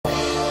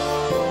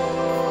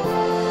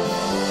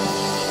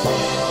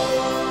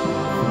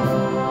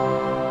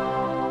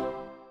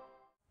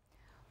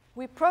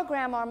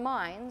program our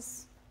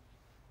minds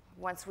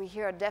once we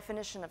hear a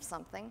definition of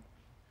something,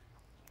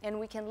 and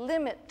we can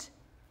limit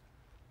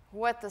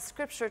what the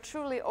Scripture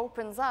truly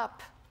opens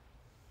up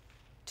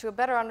to a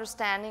better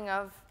understanding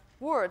of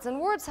words. And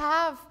words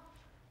have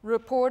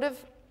reportive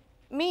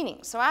meaning.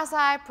 So as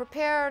I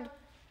prepared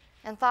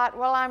and thought,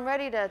 well, I'm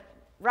ready to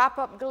wrap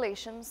up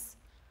Galatians,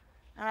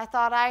 and I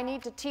thought I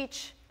need to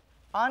teach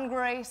on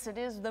grace. It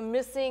is the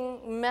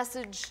missing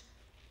message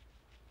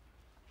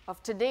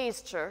of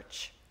today's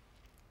church.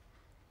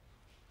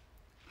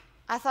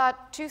 I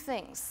thought two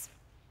things.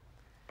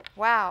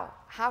 Wow,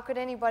 how could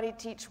anybody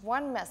teach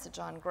one message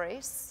on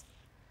grace?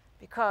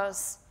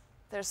 Because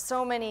there's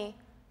so many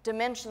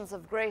dimensions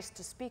of grace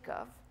to speak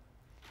of.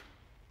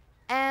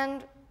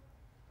 And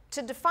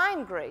to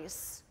define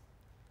grace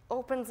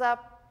opens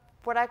up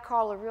what I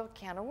call a real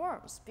can of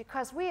worms,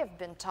 because we have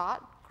been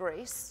taught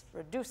grace,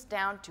 reduced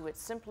down to its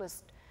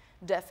simplest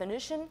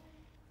definition,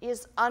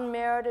 is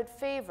unmerited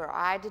favor.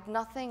 I did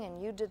nothing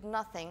and you did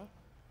nothing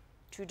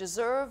to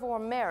deserve or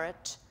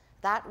merit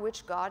that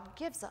which God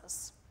gives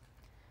us.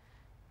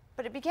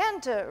 But it began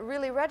to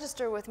really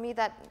register with me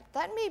that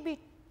that may be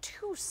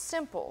too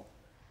simple,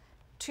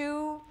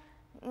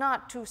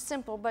 not too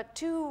simple, but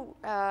too,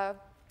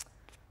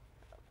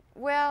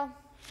 well,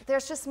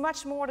 there's just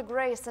much more to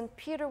grace. And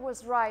Peter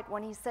was right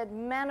when he said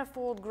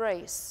manifold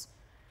grace,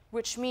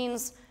 which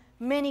means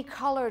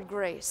many-colored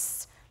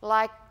grace,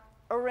 like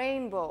a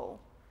rainbow.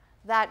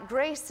 That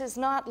grace is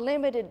not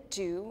limited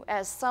to,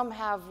 as some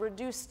have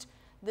reduced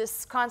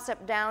this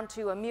concept down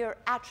to, a mere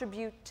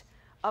attribute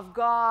of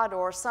God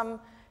or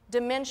some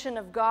dimension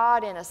of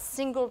God in a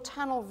single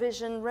tunnel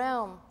vision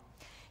realm.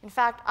 In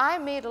fact, I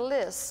made a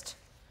list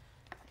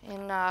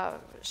in a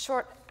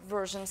short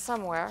version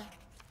somewhere.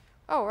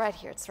 Oh, right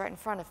here, it's right in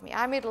front of me.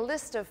 I made a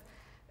list of,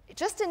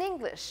 just in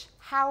English,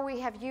 how we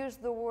have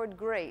used the word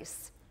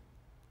grace.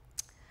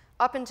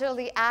 Up until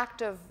the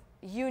Act of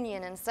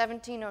Union in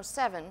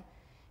 1707,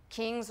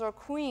 kings or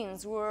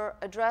queens were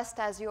addressed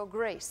as your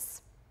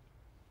grace.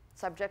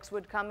 Subjects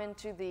would come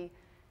into the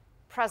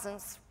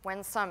presence,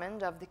 when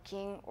summoned, of the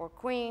king or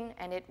queen,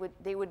 and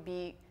they would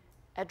be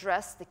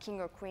addressed, the king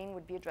or queen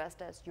would be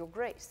addressed as your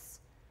grace,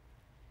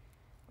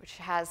 which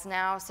has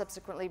now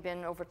subsequently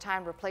been over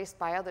time replaced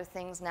by other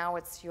things. Now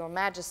it's your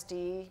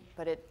majesty,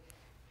 but it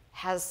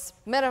has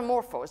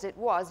metamorphosed. It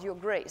was your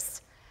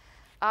grace.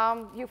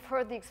 You've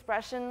heard the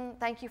expression,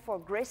 thank you for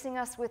gracing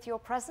us with your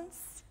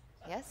presence,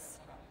 yes?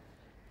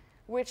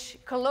 Which,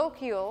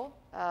 colloquial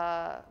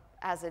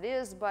as it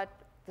is, but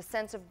the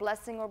sense of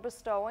blessing or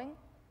bestowing.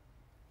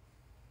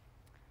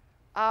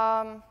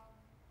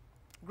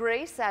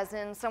 Grace, as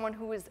in someone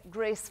who is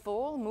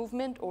graceful,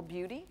 movement or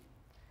beauty.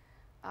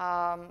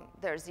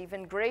 There's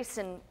even grace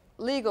in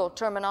legal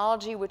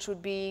terminology, which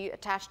would be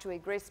attached to a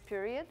grace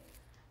period,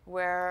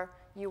 where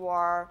you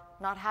are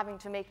not having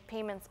to make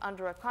payments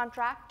under a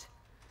contract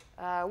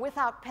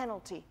without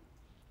penalty.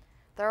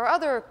 There are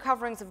other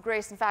coverings of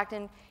grace. In fact,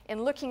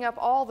 in looking up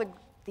all the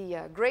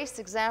grace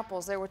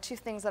examples, there were two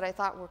things that I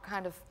thought were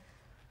kind of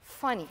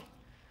funny.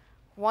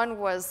 One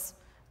was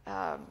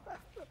a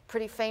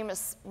pretty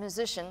famous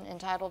musician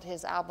entitled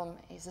his album,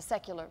 he's a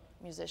secular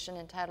musician,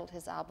 entitled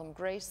his album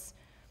Grace.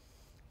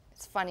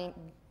 It's funny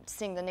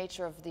seeing the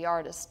nature of the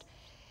artist.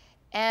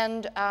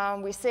 And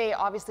obviously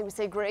we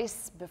say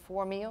grace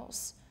before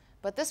meals,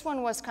 but this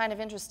one was kind of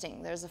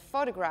interesting. There's a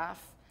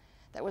photograph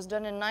that was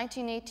done in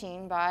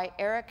 1918 by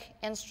Eric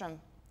Enstrom,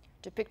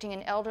 depicting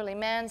an elderly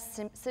man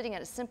sitting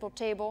at a simple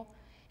table,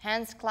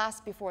 hands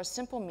clasped before a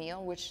simple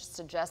meal, which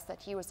suggests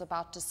that he was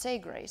about to say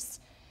grace.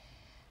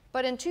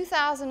 But in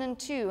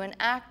 2002, an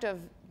act of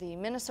the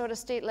Minnesota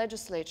State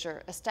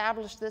Legislature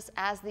established this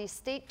as the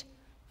state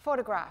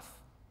photograph.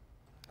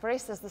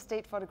 Grace as the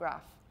state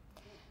photograph.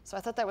 So I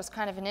thought that was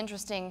kind of an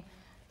interesting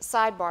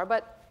sidebar.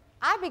 But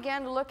I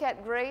began to look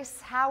at grace,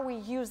 how we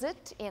use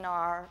it in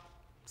our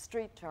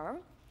street term,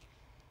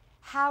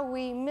 how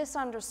we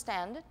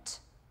misunderstand it,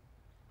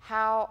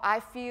 how I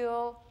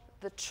feel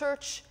the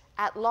church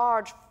at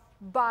large,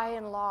 by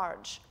and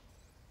large,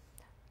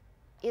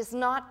 is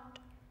not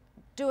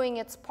doing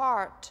its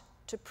part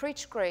to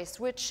preach grace,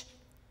 which,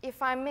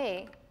 if I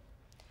may,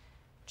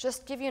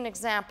 just give you an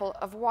example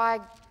of why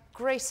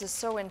grace is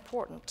so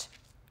important.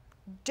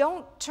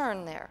 Don't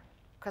turn there,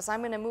 because I'm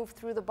going to move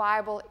through the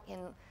Bible in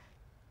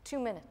 2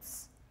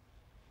 minutes.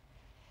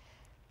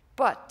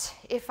 But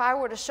if I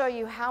were to show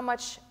you how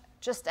much,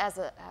 just as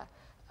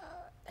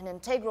an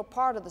integral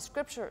part of the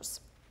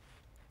Scriptures,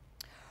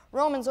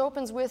 Romans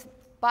opens with,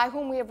 by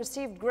whom we have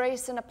received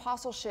grace and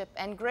apostleship,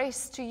 and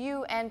grace to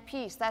you and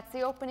peace. That's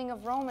the opening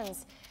of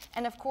Romans.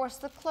 And of course,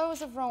 the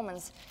close of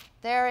Romans.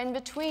 There in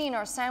between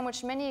are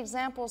sandwiched many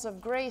examples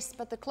of grace,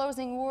 but the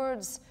closing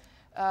words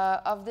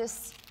of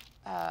this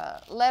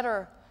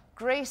letter,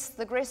 grace,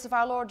 the grace of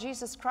our Lord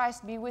Jesus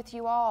Christ be with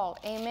you all.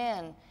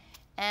 Amen.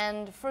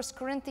 And 1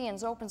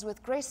 Corinthians opens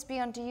with, grace be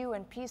unto you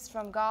and peace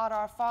from God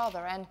our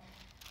Father. And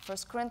 1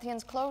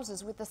 Corinthians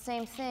closes with the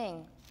same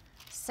thing.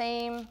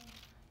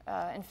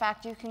 In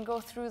fact, you can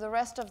go through the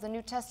rest of the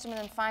New Testament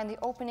and find the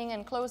opening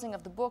and closing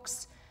of the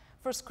books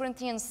 1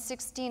 Corinthians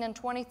 16 and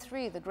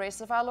 23, the grace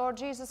of our Lord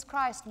Jesus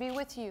Christ be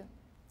with you.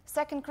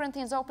 2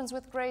 Corinthians opens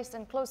with grace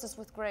and closes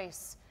with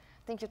grace.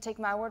 I think you'll take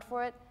my word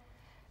for it.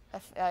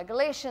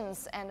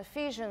 Galatians and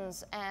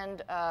Ephesians,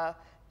 and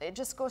it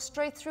just goes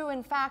straight through.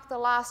 In fact, the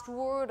last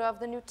word of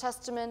the New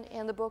Testament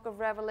in the book of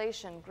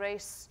Revelation,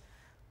 grace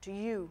to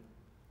you.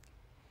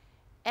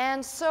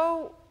 And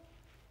so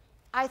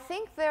I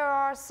think there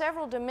are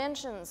several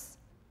dimensions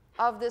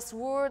of this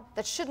word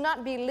that should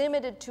not be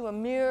limited to a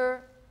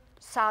mere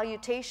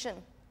salutation.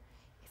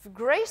 If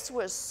grace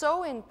was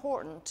so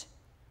important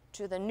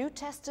to the New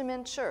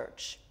Testament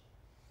church,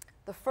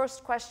 the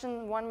first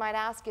question one might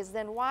ask is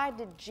then why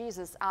did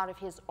Jesus, out of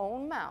his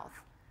own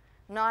mouth,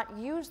 not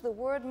use the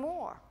word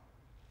more?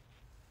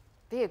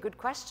 Be a good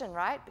question,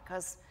 right?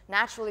 Because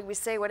naturally we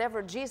say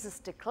whatever Jesus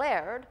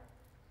declared,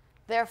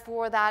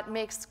 therefore that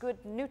makes good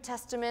New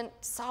Testament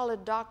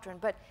solid doctrine.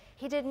 But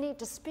he didn't need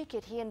to speak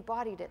it, he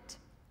embodied it.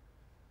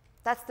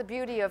 That's the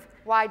beauty of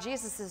why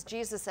Jesus is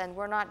Jesus and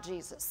we're not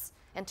Jesus.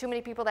 And too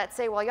many people that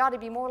say, well, you ought to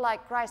be more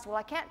like Christ. Well,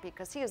 I can't be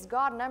because he is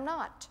God and I'm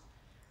not.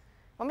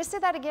 Want me to say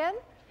that again?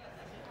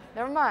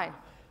 Never mind.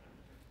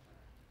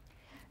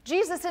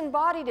 Jesus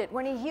embodied it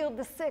when he healed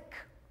the sick.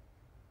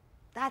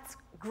 That's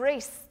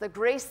grace. The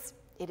grace,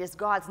 it is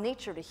God's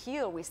nature to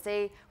heal. We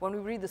say, when we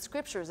read the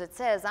scriptures, it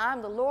says,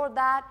 I'm the Lord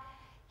that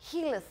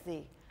healeth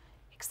thee.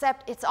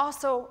 Except it's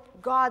also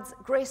God's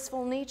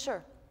graceful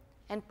nature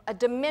and a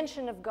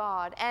dimension of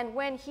God. And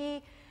when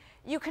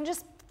you can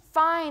just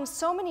find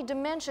so many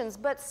dimensions,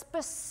 but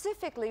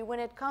specifically when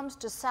it comes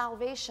to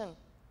salvation,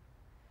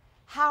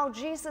 how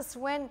Jesus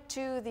went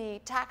to the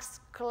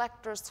tax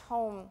collector's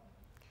home.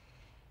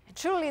 And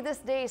truly this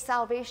day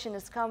salvation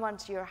has come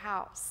unto your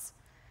house.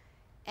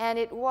 And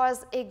it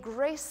was a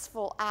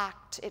graceful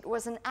act. It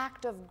was an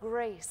act of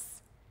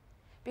grace.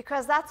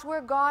 Because that's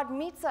where God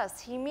meets us.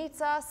 He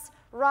meets us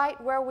right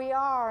where we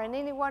are. And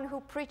anyone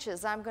who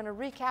preaches, I'm going to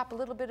recap a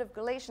little bit of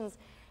Galatians,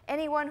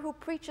 anyone who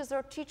preaches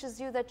or teaches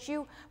you that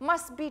you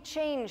must be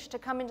changed to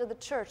come into the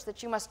church,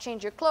 that you must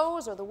change your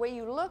clothes or the way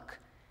you look,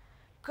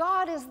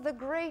 God is the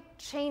great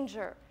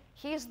changer.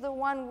 He's the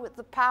one with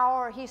the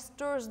power. He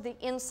stirs the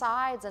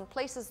insides and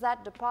places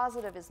that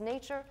deposit of his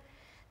nature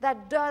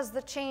that does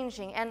the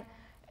changing. And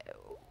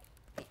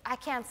I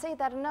can't say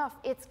that enough.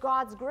 It's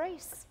God's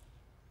grace.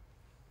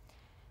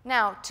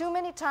 Now, too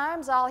many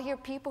times I'll hear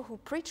people who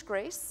preach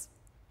grace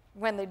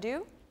when they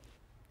do,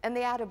 and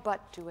they add a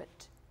but to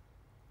it.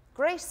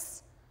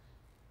 Grace,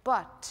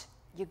 but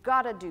you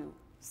gotta do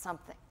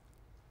something.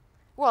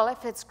 Well,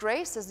 if it's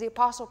grace, as the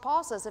Apostle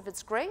Paul says, if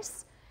it's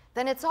grace,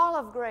 then it's all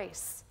of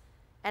grace.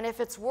 And if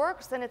it's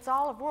works, then it's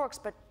all of works.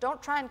 But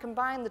don't try and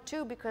combine the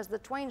two because the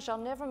twain shall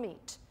never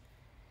meet.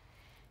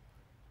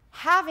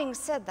 Having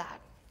said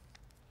that,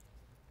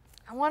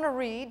 I want to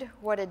read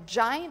what a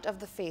giant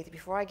of the faith,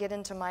 before I get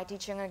into my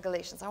teaching on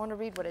Galatians, I want to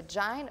read what a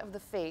giant of the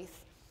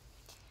faith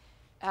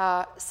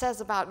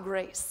says about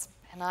grace.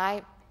 And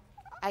I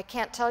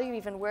can't tell you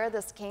even where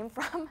this came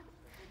from,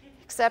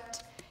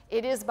 except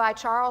it is by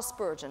Charles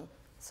Spurgeon.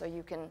 So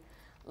you can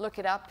look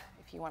it up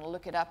if you want to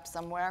look it up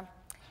somewhere.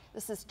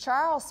 This is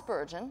Charles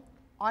Spurgeon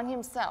on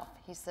himself.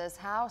 He says,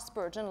 How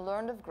Spurgeon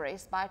Learned of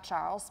Grace by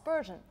Charles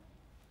Spurgeon.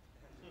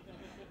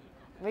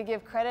 We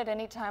give credit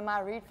anytime I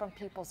read from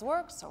people's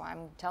works, so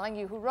I'm telling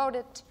you who wrote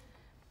it.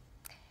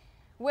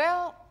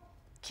 Well,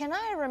 can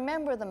I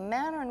remember the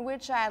manner in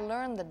which I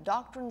learned the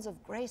doctrines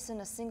of grace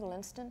in a single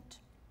instant?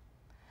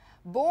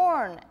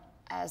 Born,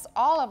 as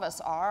all of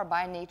us are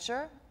by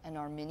nature, an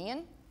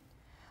Arminian,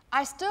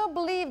 I still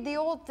believed the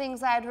old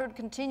things I had heard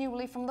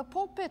continually from the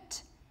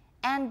pulpit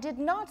and did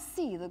not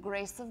see the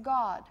grace of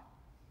God.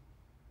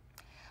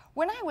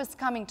 When I was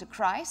coming to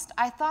Christ,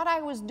 I thought I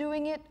was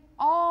doing it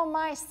all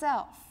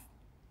myself.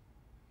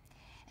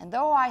 And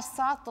though I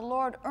sought the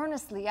Lord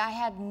earnestly, I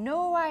had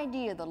no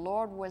idea the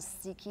Lord was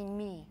seeking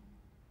me.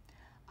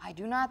 I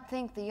do not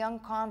think the young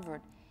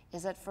convert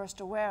is at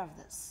first aware of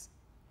this.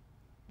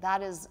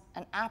 That is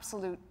an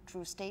absolute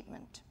true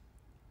statement.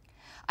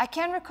 I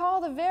can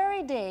recall the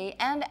very day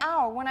and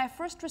hour when I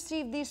first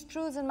received these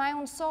truths in my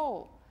own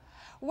soul,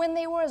 when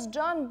they were, as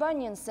John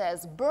Bunyan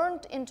says,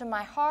 burnt into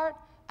my heart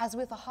as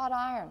with a hot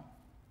iron.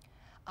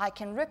 I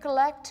can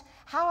recollect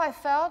how I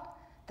felt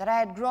that I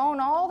had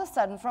grown all of a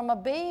sudden from a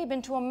babe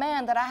into a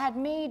man, that I had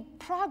made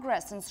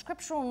progress in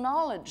scriptural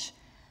knowledge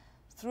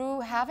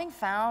through having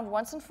found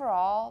once and for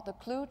all the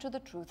clue to the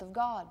truth of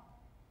God.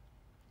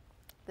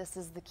 This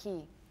is the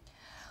key.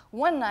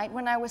 One night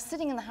when I was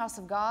sitting in the house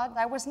of God,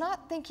 I was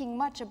not thinking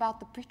much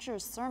about the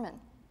preacher's sermon.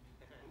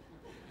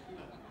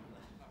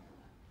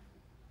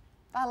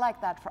 I like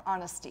that for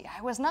honesty.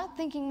 I was not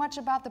thinking much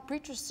about the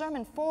preacher's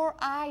sermon, for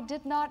I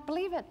did not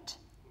believe it.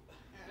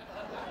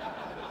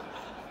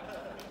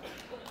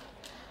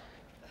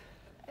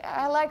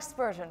 I like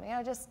Spurgeon.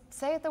 Just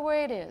say it the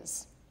way it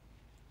is.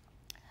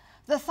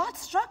 The thought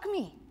struck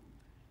me.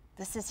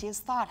 This is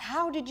his thought.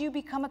 How did you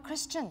become a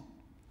Christian?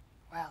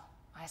 Well,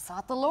 I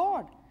sought the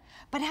Lord.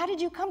 But how did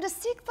you come to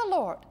seek the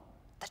Lord?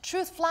 The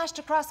truth flashed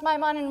across my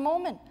mind in a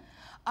moment.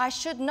 I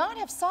should not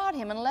have sought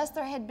him unless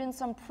there had been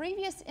some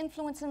previous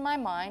influence in my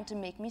mind to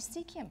make me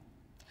seek him.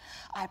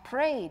 I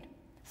prayed,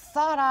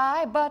 thought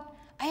I, but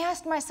I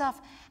asked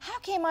myself, how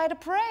came I to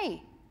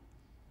pray?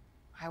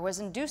 I was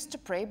induced to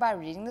pray by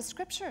reading the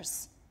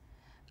scriptures.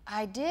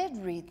 I did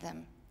read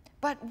them,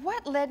 but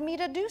what led me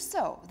to do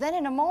so? Then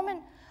in a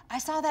moment, I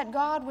saw that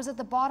God was at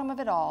the bottom of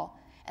it all,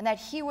 and that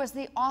he was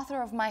the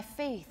author of my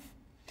faith.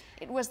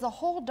 It was the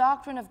whole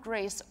doctrine of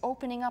grace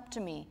opening up to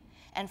me,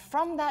 and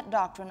from that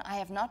doctrine I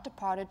have not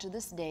departed to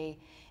this day,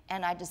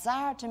 and I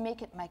desire to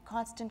make it my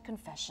constant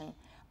confession.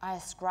 I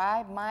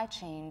ascribe my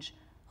change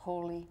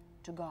wholly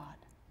to God.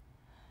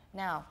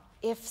 Now,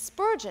 if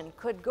Spurgeon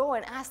could go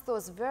and ask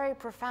those very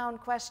profound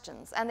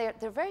questions, and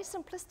they're very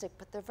simplistic,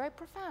 but they're very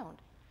profound,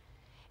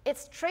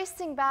 it's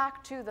tracing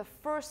back to the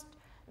first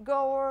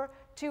goer,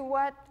 to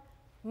what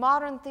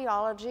modern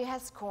theology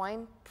has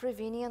coined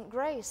prevenient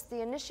grace.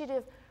 The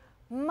initiative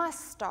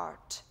must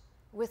start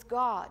with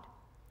God.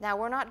 Now,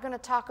 we're not going to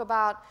talk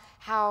about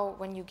how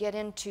when you get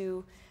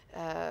into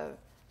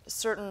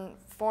certain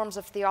forms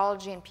of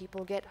theology and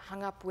people get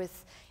hung up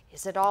with,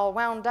 is it all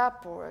wound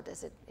up, or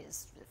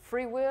is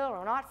free will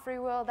or not free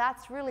will?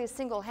 That's really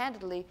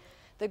single-handedly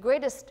the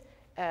greatest,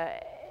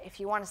 if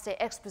you want to say,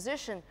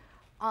 exposition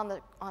on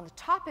the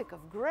topic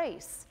of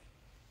grace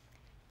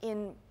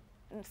in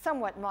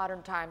somewhat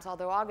modern times,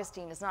 although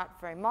Augustine is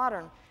not very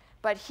modern.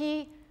 But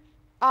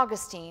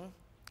Augustine,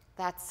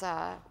 that's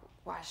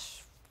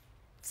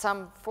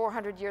some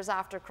 400 years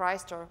after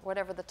Christ, or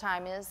whatever the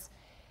time is,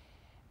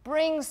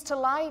 brings to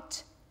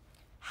light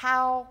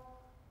how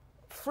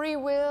free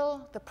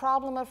will, the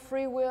problem of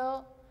free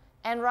will,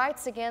 and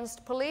writes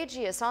against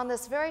Pelagius on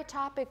this very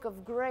topic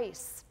of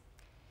grace.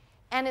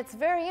 And it's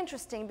very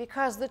interesting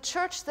because the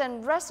church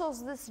then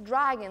wrestles this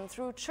dragon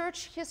through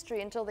church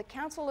history until the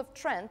Council of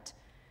Trent,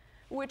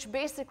 which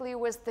basically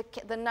was the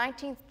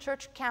 19th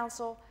church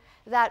council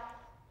that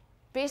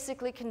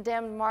basically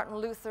condemned Martin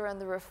Luther and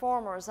the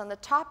Reformers. And the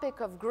topic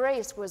of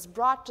grace was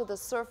brought to the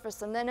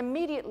surface and then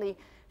immediately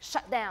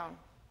shut down.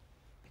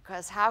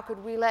 Because how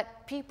could we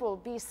let people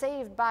be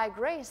saved by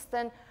grace?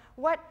 Then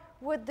what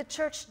would the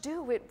church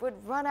do? It would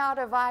run out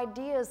of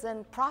ideas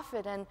and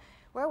profit, and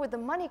where would the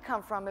money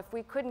come from if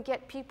we couldn't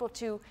get people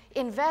to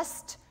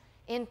invest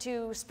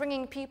into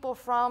springing people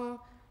from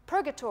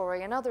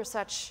purgatory and other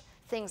such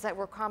things that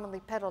were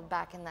commonly peddled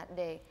back in that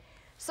day?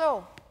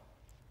 So,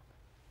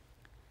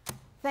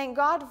 thank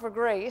God for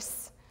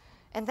grace,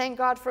 and thank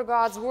God for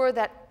God's word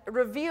that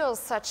reveals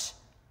such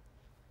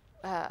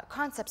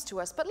concepts to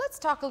us. But let's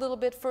talk a little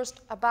bit first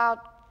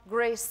about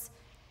grace.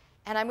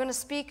 And I'm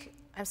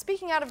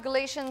speaking out of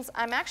Galatians.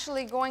 I'm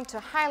actually going to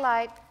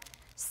highlight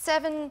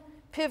 7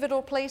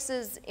 pivotal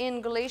places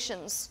in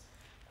Galatians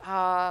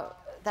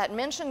that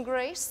mention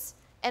grace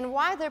and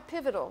why they're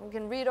pivotal. We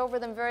can read over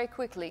them very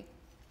quickly.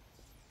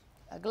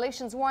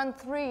 Galatians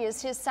 1:3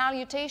 is his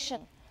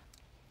salutation.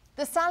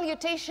 The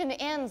salutation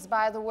ends,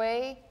 by the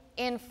way,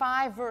 in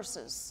 5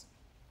 verses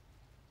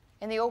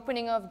in the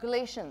opening of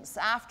Galatians.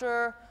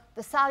 After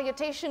the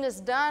salutation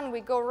is done,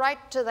 we go right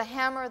to the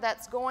hammer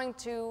that's going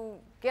to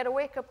get a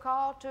wake-up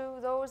call to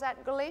those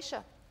at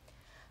Galatia.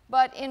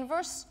 But in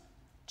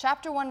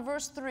chapter 1,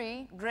 verse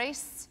 3,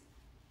 grace,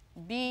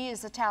 B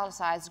is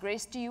italicized,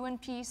 grace to you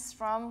and peace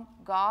from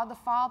God the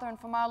Father and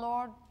from our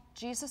Lord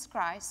Jesus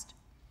Christ.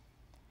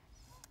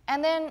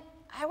 And then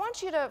I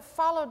want you to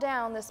follow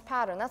down this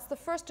pattern. That's the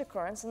first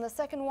occurrence, and the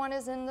second one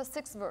is in the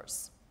 6th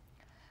verse,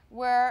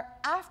 where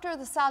after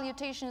the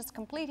salutation is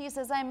complete, he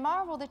says, I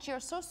marvel that you are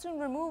so soon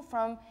removed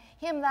from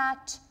him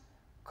that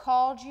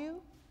called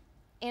you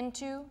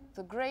into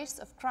the grace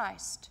of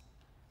Christ.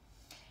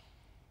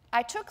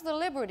 I took the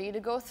liberty to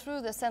go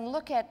through this and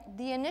look at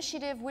the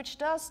initiative which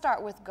does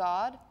start with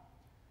God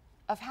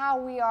of how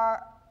we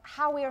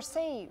are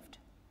saved.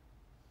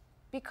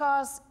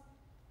 Because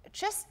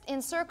just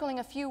encircling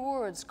a few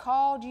words,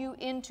 called you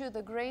into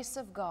the grace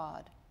of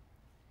God.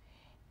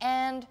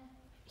 And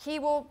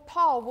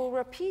Paul will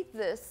repeat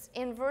this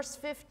in verse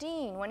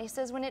 15 when he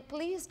says, when it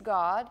pleased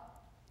God,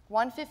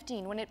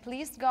 1:15, when it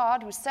pleased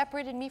God who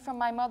separated me from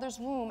my mother's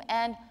womb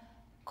and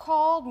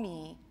called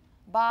me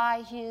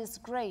by his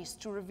grace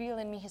to reveal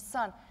in me his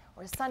son,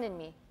 or his son in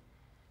me.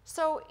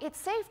 So it's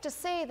safe to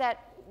say that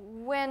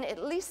when,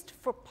 at least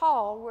for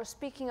Paul, we're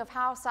speaking of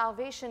how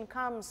salvation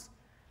comes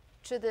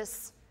to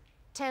this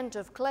tent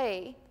of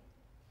clay,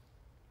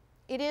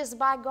 it is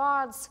by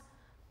God's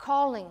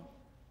calling.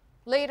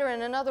 Later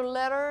in another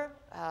letter,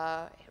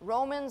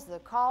 Romans, the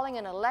calling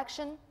and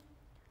election.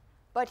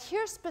 But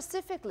here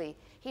specifically,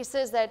 he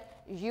says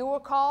that you were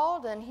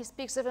called, and he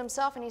speaks of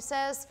himself, and he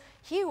says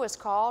he was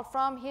called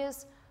from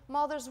his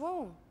mother's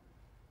womb.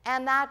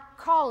 And that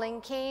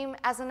calling came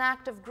as an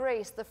act of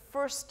grace, the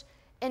first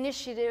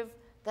initiative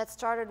that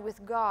started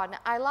with God.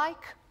 Now,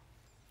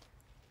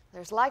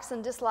 there's likes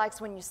and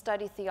dislikes when you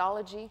study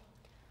theology.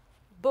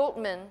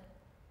 Bultmann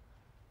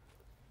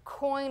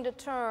coined a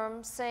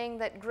term saying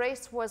that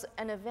grace was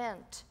an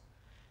event.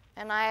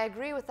 And I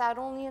agree with that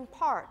only in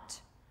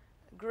part.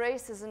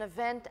 Grace is an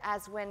event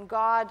as when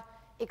God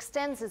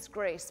extends His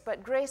grace,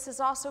 but grace is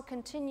also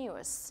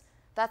continuous.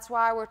 That's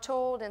why we're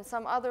told in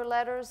some other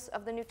letters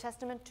of the New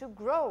Testament to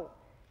grow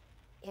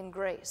in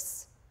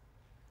grace,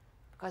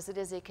 because it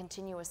is a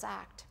continuous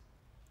act.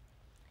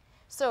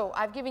 So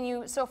I've given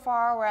you, so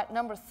far we're at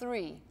number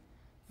 3,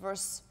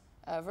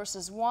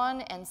 verses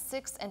 1 and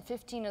 6 and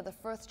 15 of the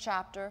first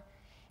chapter.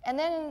 And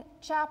then in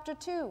chapter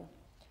 2,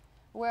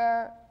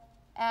 where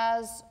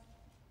as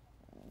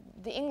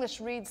the English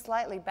reads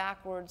slightly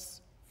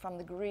backwards from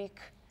the Greek,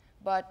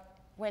 but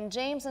when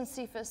James and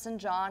Cephas and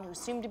John, who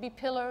seemed to be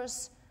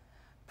pillars,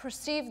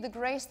 perceived the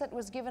grace that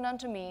was given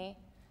unto me,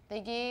 they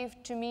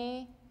gave to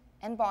me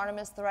and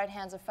Barnabas the right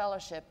hands of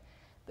fellowship.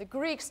 The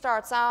Greek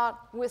starts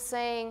out with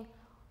saying,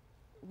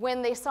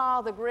 when they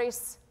saw the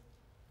grace,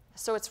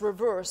 so it's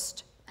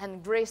reversed,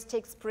 and grace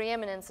takes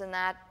preeminence in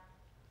that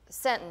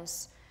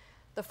sentence.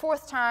 The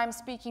fourth time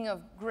speaking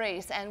of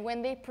grace, and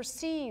when they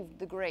perceived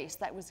the grace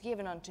that was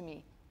given unto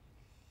me.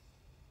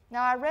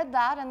 Now I read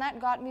that, and that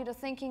got me to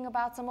thinking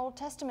about some Old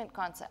Testament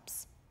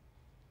concepts.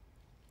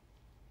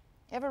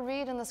 Ever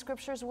read in the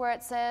scriptures where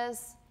it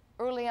says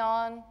early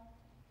on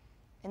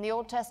in the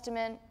Old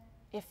Testament,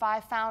 if I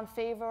found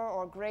favor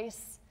or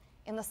grace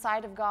in the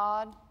sight of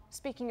God,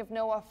 speaking of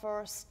Noah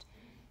first,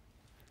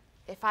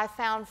 if I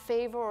found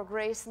favor or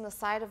grace in the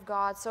sight of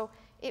God. So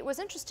it was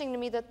interesting to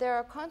me that there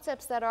are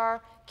concepts that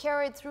are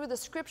carried through the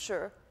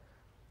scripture,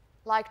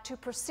 like to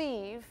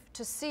perceive,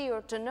 to see,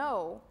 or to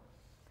know,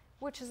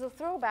 which is a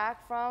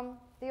throwback from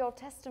the Old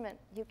Testament.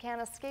 You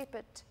can't escape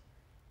it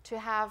to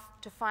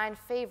find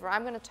favor.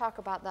 I'm going to talk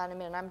about that in a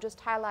minute. I'm just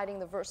highlighting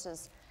the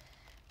verses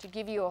to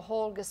give you a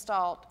whole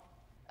gestalt.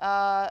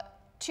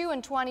 2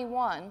 and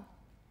 21,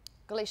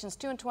 Galatians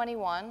 2 and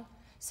 21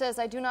 says,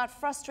 I do not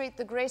frustrate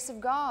the grace of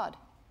God,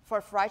 for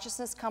if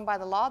righteousness come by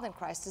the law, then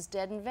Christ is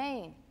dead in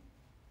vain.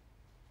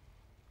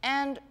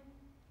 And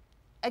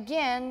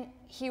again,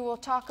 he will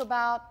talk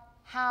about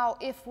how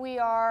if we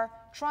are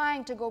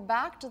trying to go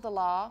back to the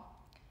law,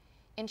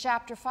 in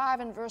chapter 5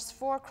 and verse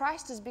 4,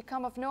 Christ has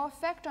become of no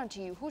effect unto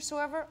you.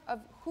 Whoever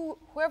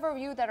of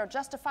you that are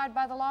justified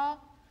by the law,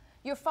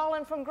 you're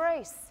fallen from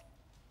grace.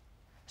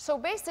 So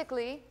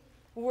basically,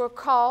 we're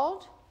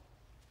called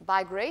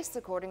by grace,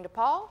 according to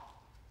Paul,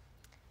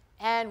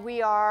 and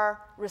we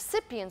are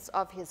recipients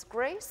of his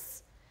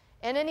grace.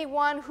 And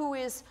anyone who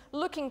is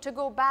looking to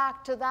go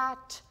back to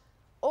that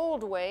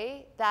old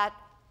way that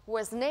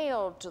was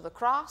nailed to the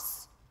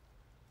cross,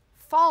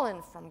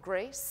 fallen from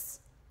grace,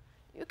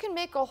 you can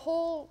make a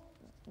whole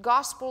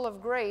gospel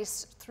of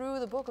grace through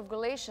the book of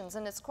Galatians,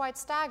 and it's quite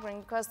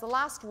staggering because the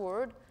last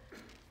word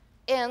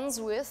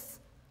ends with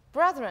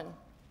brethren.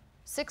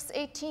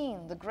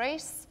 6:18, the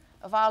grace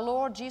of our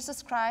Lord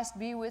Jesus Christ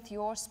be with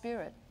your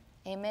spirit.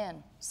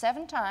 Amen.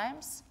 7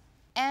 times.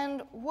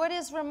 And what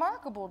is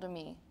remarkable to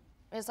me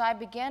is I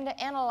began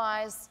to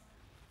analyze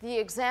the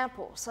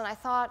examples, and I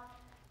thought,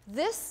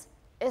 this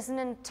is an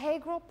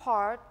integral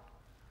part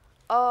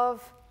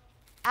of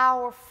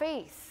our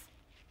faith.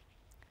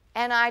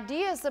 And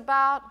ideas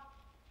about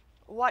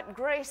what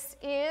grace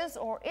is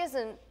or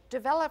isn't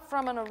develop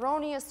from an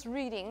erroneous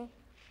reading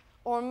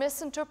or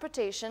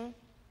misinterpretation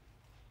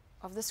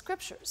of the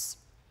scriptures.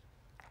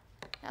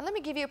 Now let me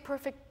give you a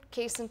perfect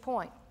case in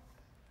point.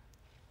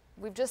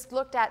 We've just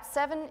looked at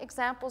 7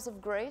 examples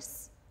of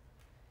grace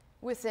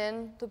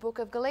within the book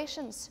of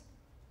Galatians.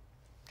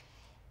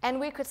 And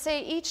we could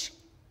say each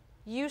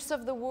use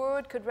of the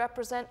word could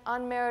represent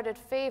unmerited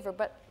favor,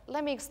 but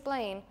let me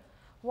explain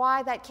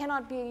why that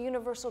cannot be a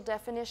universal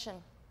definition.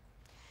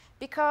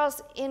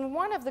 Because in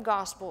one of the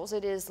Gospels,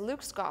 it is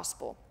Luke's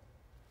Gospel,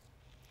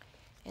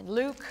 in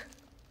Luke,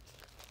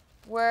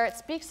 where it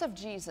speaks of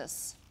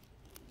Jesus.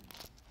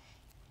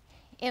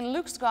 In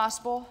Luke's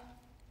Gospel,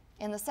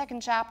 in the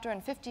 2nd chapter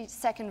and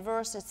 52nd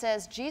verse, it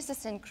says,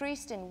 Jesus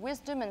increased in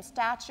wisdom and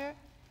stature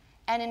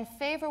and in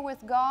favor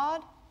with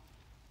God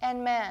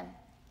and man.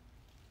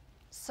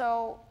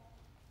 So,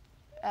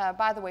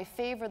 by the way,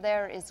 favor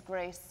there is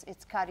grace.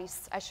 It's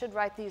charis. I should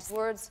write these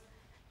words.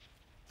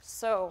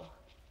 So,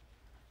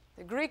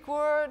 the Greek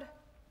word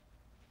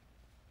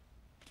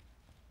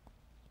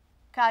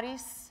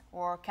charis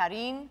or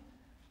charin,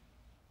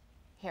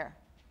 here,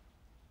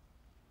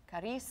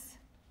 charis.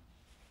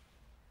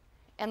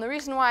 And the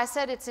reason why I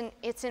said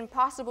it's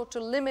impossible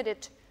to limit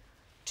it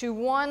to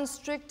one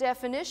strict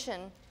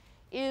definition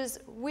is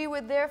we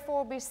would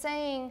therefore be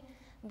saying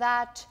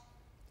that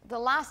the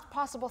last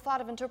possible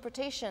thought of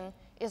interpretation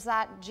is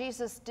that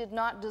Jesus did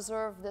not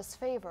deserve this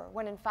favor,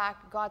 when in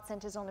fact God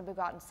sent his only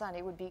begotten Son.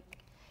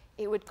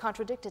 It would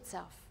contradict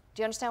itself.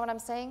 Do you understand what I'm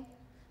saying?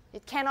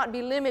 It cannot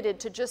be limited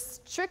to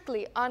just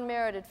strictly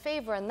unmerited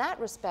favor in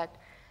that respect.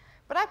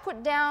 But I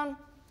put down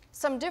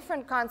some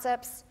different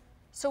concepts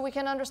so we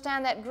can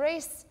understand that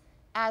grace,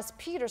 as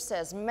Peter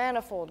says,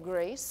 manifold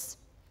grace,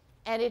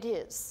 and it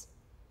is.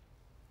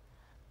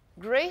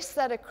 Grace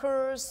that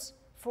occurs,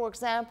 for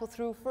example,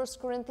 through 1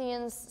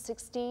 Corinthians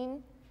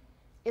 16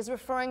 is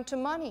referring to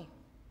money.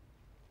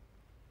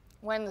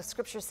 When the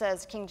scripture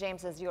says, King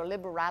James says, your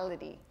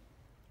liberality.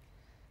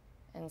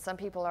 And some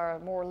people are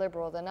more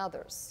liberal than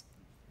others.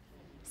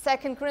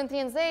 2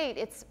 Corinthians 8,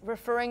 it's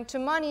referring to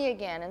money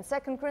again. In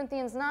 2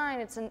 Corinthians 9,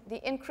 it's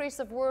the increase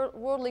of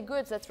worldly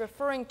goods. That's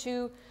referring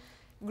to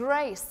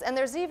grace. And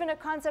there's even a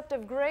concept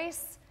of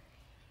grace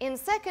in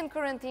 2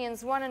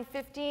 Corinthians 1 and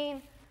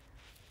 15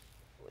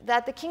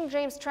 that the King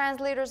James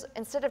translators,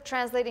 instead of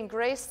translating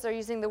grace, they're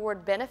using the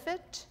word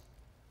benefit.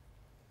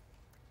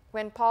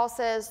 When Paul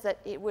says that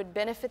it would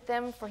benefit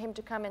them for him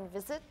to come and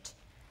visit,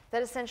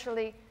 that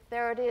essentially,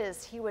 there it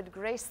is, he would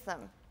grace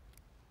them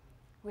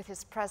with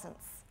his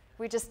presence.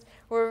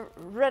 We're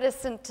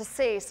reticent to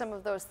say some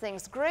of those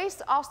things.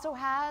 Grace also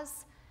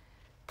has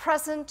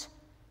present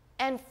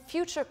and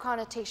future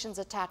connotations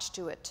attached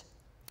to it.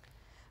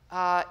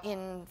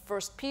 In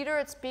 1 Peter,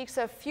 it speaks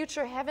of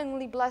future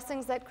heavenly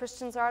blessings that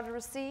Christians are to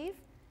receive.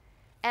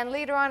 And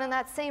later on in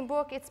that same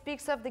book, it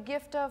speaks of the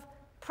gift of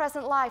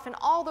present life. And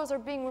all those are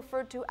being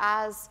referred to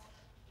as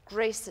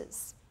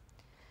graces.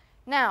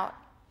 Now,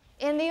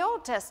 in the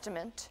Old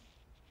Testament,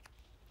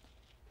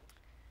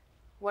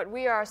 what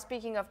we are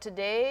speaking of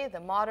today, the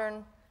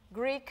modern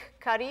Greek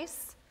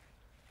charis,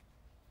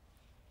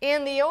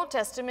 in the Old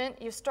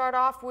Testament, you start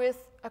off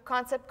with a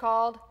concept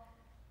called,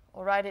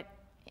 I'll write it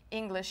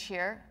English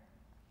here,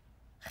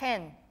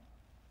 chen.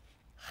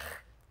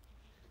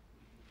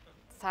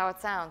 That's how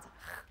it sounds.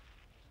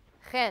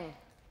 Chen.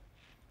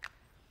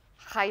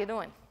 How you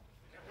doing?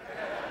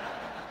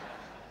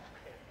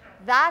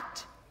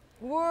 That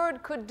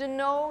word could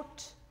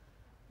denote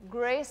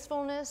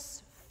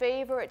gracefulness,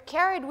 favor. It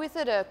carried with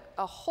it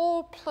a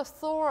whole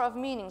plethora of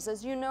meanings.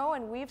 As you know,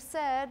 and we've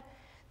said,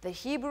 the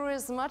Hebrew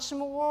is much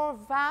more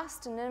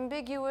vast and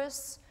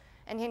ambiguous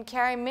and can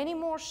carry many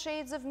more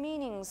shades of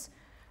meanings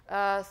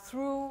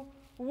through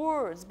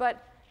words.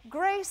 But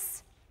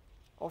grace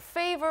or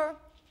favor,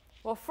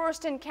 we'll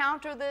first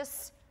encounter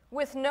this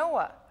with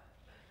Noah.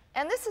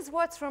 And this is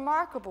what's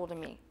remarkable to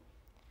me.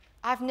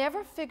 I've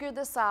never figured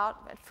this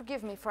out.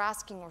 Forgive me for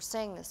asking or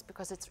saying this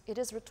because it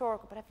is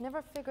rhetorical, but I've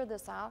never figured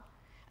this out.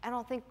 I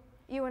don't think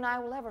you and I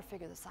will ever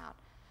figure this out.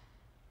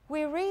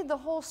 We read the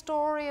whole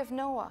story of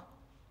Noah,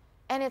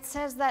 and it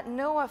says that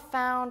Noah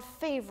found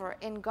favor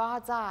in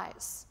God's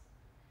eyes.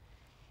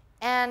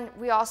 And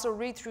we also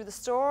read through the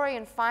story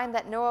and find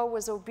that Noah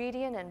was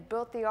obedient and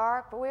built the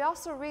ark. But we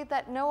also read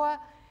that Noah,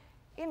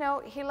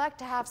 he liked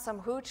to have some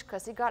hooch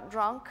because he got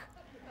drunk.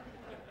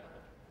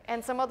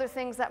 And some other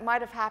things that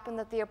might have happened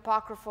that the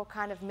apocryphal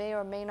kind of may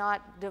or may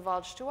not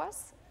divulge to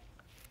us.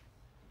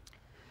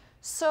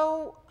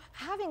 So,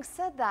 having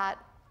said that,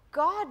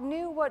 God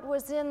knew what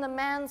was in the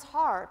man's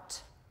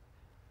heart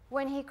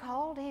when he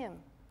called him.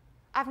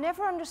 I've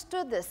never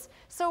understood this.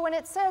 So when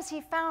it says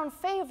he found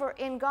favor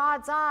in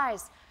God's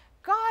eyes,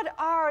 God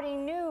already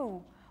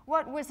knew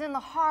what was in the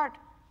heart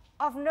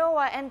of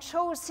Noah and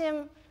chose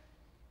him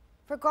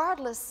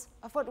regardless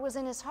of what was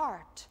in his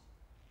heart.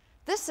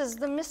 This is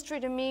the mystery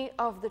to me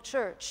of the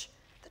church.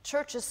 The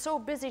church is so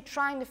busy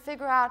trying to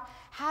figure out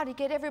how to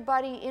get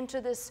everybody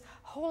into this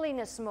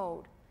holiness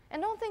mode.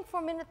 And don't think for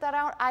a minute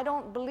that I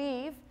don't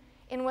believe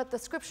in what the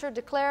Scripture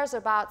declares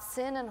about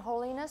sin and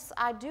holiness.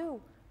 I do.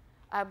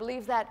 I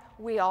believe that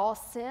we all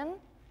sin.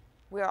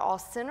 We are all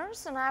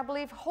sinners. And I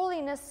believe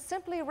holiness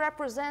simply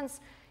represents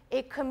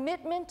a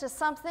commitment to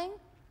something,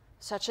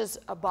 such as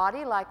a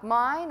body like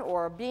mine,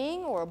 or a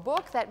being, or a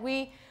book that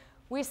we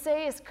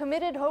say is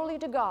committed wholly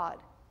to God.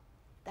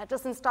 That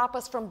doesn't stop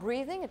us from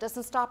breathing. It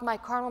doesn't stop my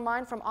carnal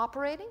mind from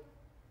operating.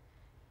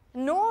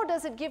 Nor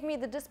does it give me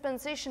the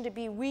dispensation to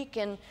be weak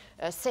and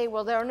say,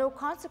 well, there are no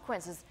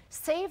consequences.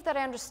 Save that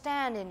I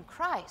understand in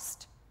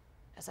Christ,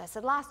 as I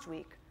said last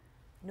week,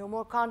 no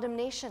more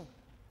condemnation,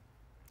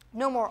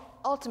 no more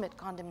ultimate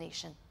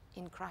condemnation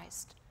in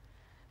Christ.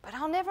 But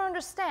I'll never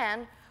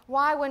understand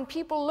why when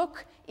people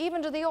look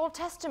even to the Old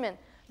Testament,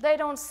 they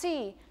don't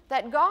see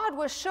that God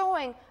was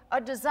showing a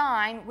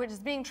design, which is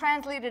being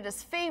translated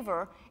as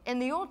favor in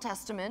the Old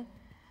Testament,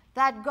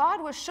 that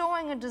God was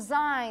showing a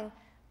design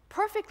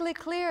perfectly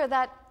clear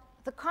that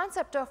the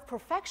concept of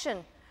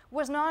perfection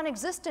was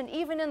non-existent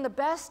even in the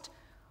best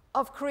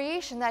of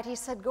creation, that he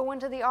said, go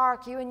into the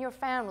ark, you and your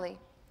family,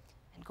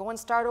 and go and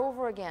start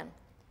over again.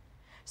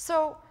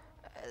 So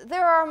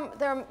there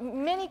are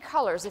many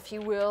colors, if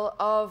you will,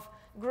 of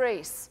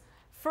grace.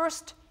 1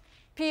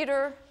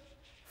 Peter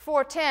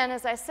 4:10,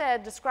 as I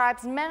said,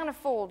 describes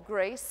manifold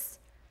grace,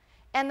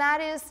 and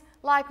that is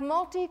like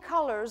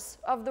multicolors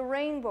of the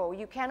rainbow.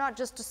 You cannot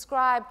just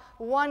describe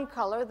one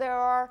color. There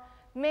are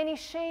many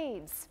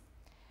shades.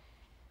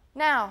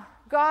 Now,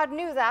 God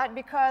knew that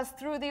because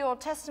through the Old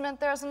Testament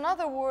there's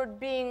another word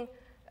being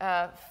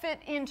fit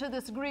into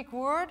this Greek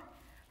word.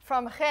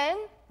 From chen,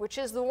 which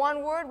is the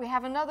one word, we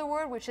have another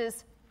word which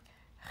is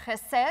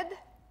chesed,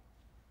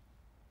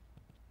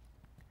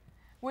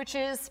 which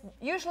is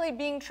usually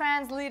being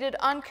translated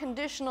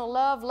unconditional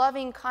love,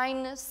 loving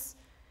kindness.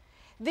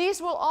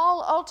 These will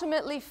all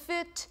ultimately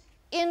fit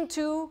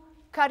into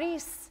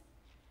charis.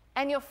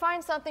 And you'll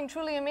find something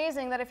truly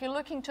amazing, that if you're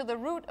looking to the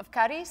root of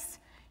charis,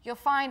 you'll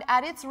find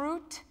at its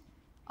root,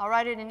 I'll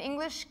write it in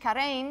English,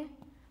 charein,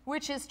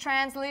 which is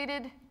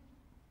translated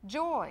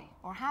joy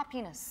or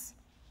happiness.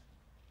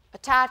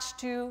 attached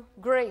to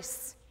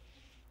grace.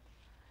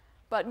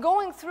 But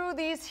going through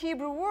these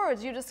Hebrew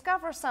words, you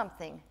discover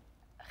something.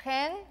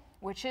 Chen,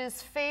 which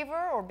is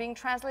favor, or being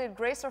translated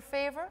grace or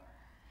favor.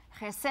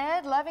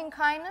 Chesed, loving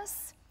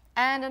kindness.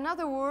 And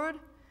another word,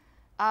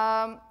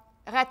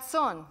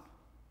 ratzon,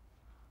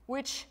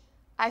 which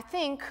I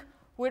think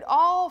would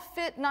all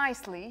fit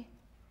nicely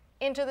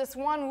into this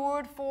one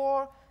word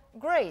for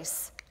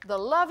grace. The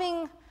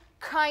loving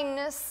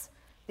kindness,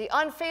 the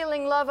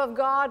unfailing love of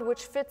God,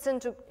 which fits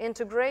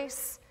into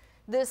grace.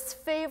 This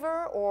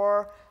favor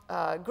or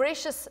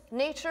gracious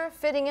nature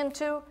fitting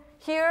into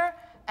here.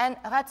 And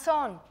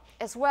ratzon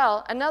as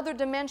well, another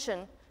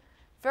dimension,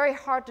 very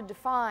hard to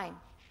define.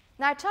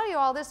 Now I tell you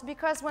all this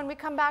because when we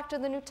come back to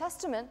the New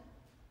Testament,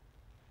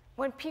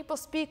 when people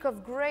speak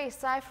of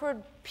grace, I've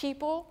heard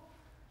people,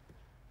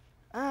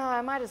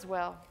 I might as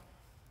well,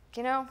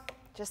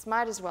 just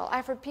might as well.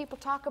 I've heard people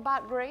talk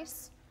about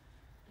grace.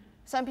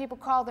 Some people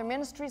call their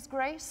ministries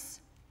grace.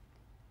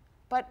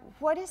 But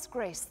what is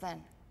grace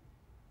then?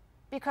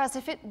 Because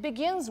if it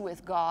begins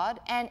with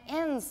God and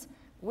ends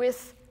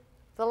with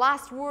the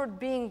last word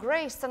being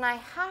grace, then I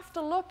have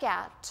to look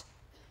at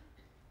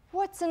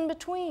what's in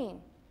between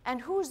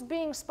and who's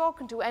being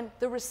spoken to and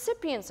the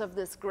recipients of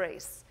this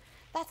grace.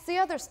 That's the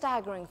other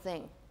staggering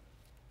thing.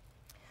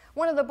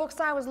 One of the books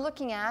I was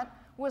looking at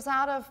was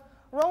out of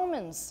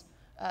Romans,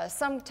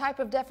 some type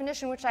of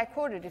definition which I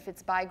quoted. If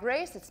it's by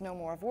grace, it's no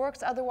more of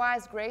works.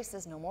 Otherwise, grace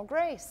is no more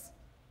grace.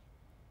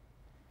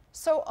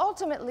 So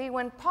ultimately,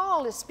 when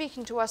Paul is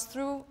speaking to us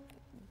through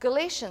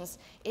Galatians,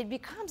 it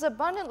becomes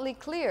abundantly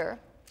clear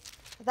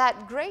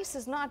that grace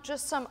is not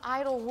just some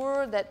idle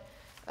word that,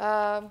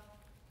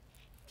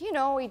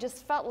 he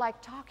just felt like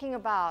talking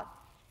about.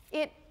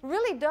 It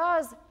really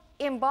does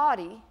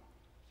embody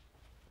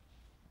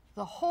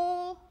the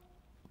whole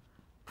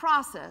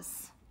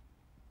process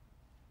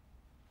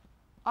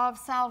of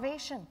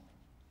salvation.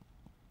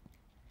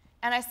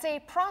 And I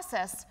say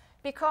process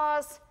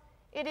because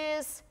it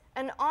is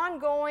an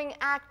ongoing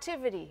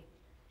activity.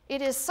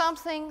 It is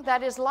something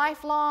that is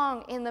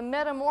lifelong in the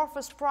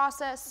metamorphosed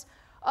process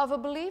of a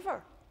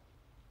believer.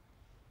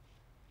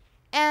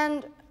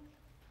 And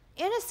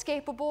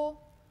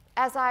inescapable,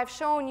 as I've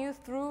shown you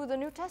through the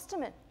New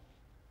Testament.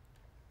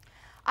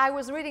 I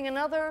was reading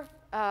another,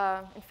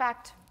 in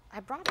fact, I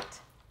brought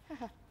it.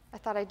 I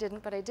thought I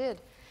didn't, but I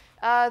did.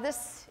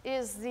 This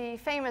is the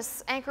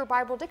famous Anchor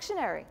Bible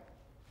Dictionary.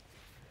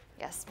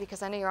 Yes,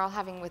 because I know you're all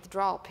having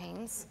withdrawal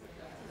pains.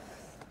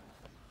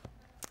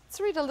 Let's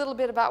read a little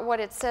bit about what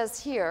it says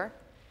here.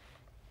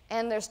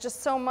 And there's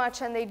just so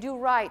much, and they do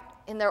write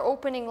in their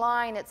opening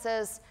line, it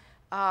says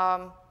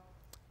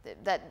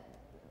that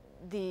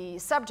the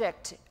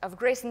subject of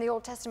grace in the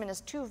Old Testament is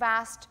too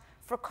vast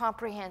for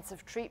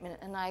comprehensive treatment,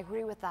 and I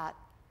agree with that.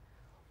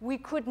 We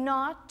could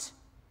not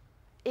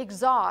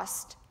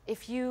exhaust,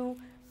 if you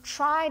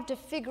tried to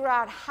figure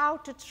out how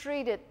to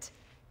treat it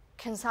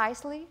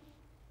concisely,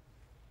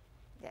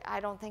 I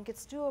don't think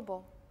it's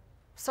doable.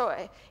 So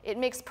it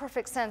makes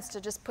perfect sense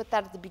to just put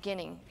that at the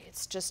beginning.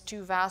 It's just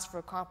too vast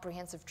for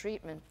comprehensive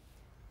treatment.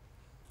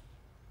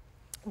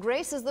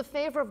 Grace is the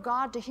favor of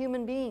God to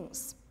human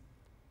beings.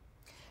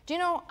 Do you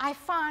know, I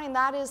find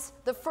that is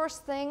the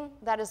first thing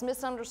that is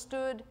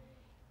misunderstood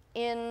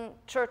in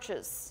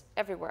churches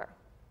everywhere.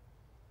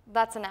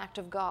 That's an act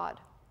of God.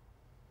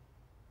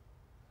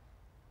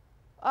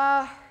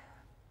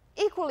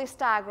 Equally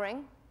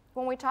staggering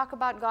when we talk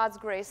about God's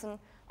grace, and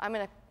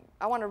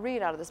I want to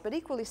read out of this, but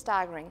equally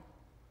staggering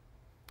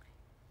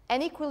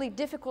and equally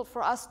difficult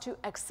for us to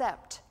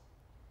accept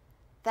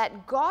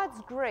that God's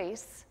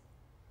grace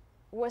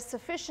was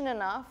sufficient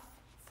enough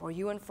for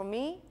you and for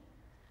me.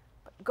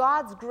 But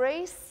God's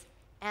grace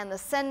and the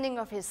sending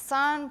of his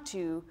Son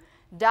to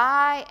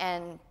die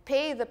and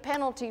pay the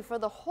penalty for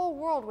the whole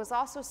world was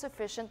also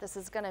sufficient. This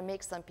is going to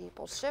make some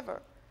people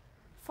shiver.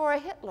 For a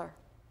Hitler.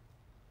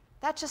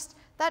 That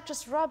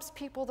just rubs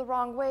people the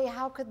wrong way.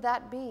 How could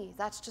that be?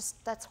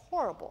 That's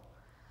horrible.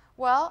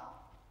 Well,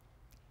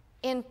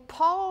 in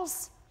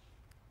Paul's,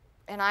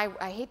 and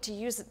I hate to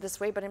use it this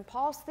way, but in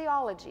Paul's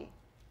theology,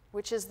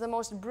 which is the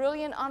most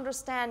brilliant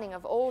understanding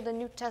of Old and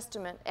New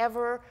Testament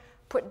ever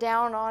put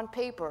down on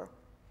paper,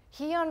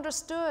 he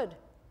understood.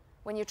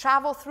 When you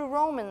travel through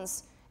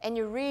Romans and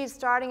you read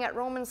starting at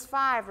Romans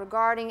 5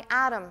 regarding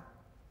Adam,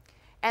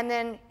 and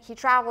then he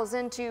travels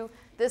into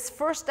this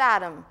first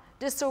Adam,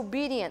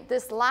 disobedient,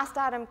 this last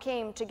Adam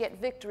came to get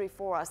victory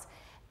for us.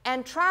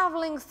 And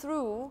traveling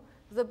through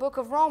the book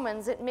of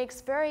Romans, it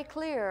makes very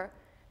clear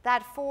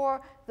that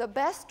for the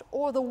best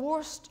or the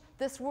worst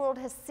this world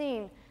has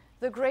seen,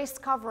 the grace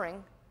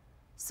covering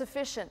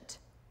sufficient.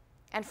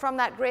 And from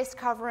that grace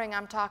covering,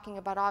 I'm talking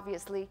about,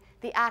 obviously,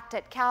 the act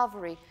at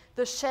Calvary,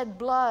 the shed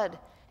blood,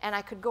 and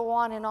I could go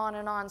on and on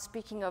and on,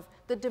 speaking of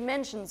the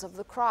dimensions of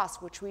the cross,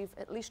 which we've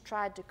at least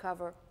tried to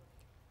cover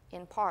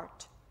in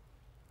part.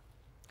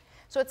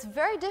 So it's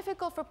very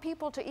difficult for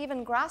people to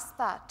even grasp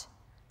that.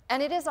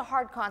 And it is a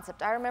hard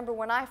concept. I remember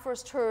when I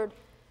first heard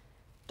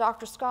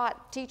Dr.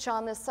 Scott teach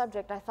on this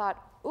subject, I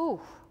thought, ooh,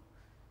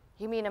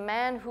 you mean a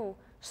man who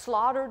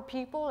slaughtered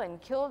people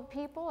and killed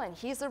people, and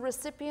he's a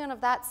recipient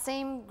of that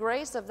same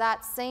grace, of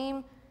that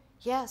same,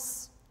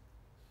 yes.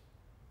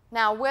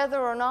 Now, whether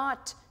or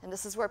not, and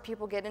this is where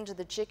people get into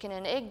the chicken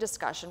and egg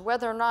discussion,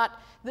 whether or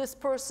not this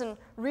person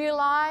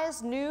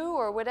realized, knew,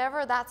 or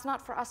whatever, that's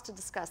not for us to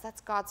discuss.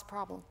 That's God's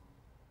problem.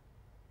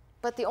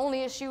 But the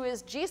only issue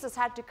is Jesus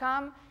had to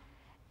come,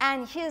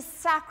 and his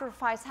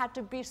sacrifice had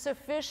to be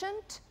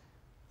sufficient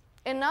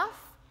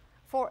enough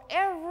for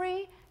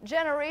every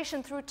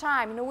generation through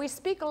time. You know, we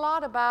speak a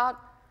lot about,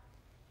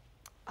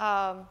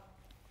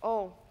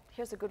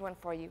 here's a good one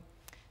for you.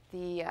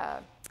 The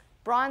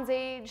Bronze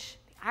Age,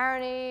 the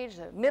Iron Age,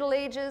 the Middle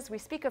Ages. We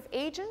speak of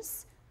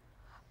ages.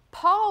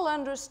 Paul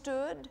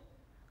understood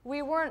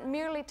we weren't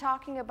merely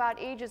talking about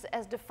ages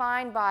as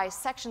defined by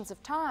sections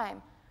of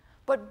time,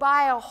 but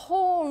by a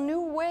whole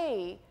new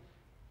way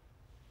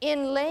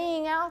in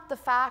laying out the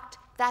fact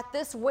that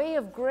this way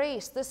of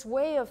grace, this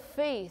way of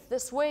faith,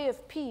 this way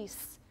of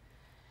peace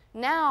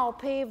now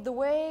paved the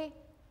way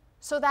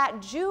so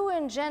that Jew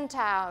and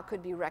Gentile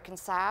could be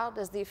reconciled.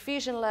 As the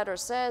Ephesian letter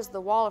says, the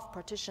wall of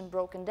partition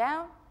broken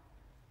down.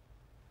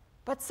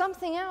 But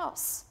something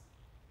else,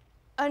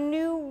 a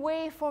new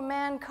way for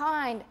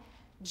mankind.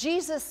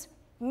 Jesus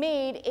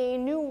made a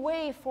new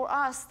way for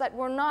us that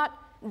we're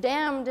not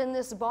damned in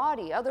this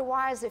body.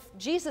 Otherwise, if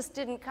Jesus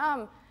didn't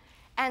come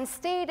and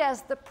stayed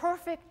as the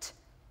perfect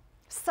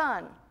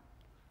Son,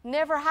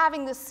 never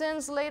having the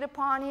sins laid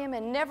upon him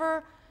and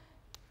never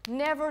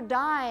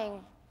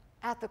dying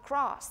at the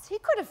cross, he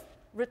could have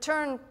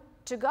returned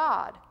to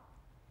God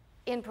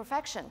in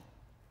perfection,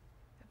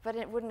 but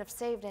it wouldn't have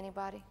saved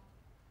anybody.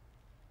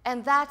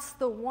 And that's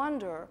the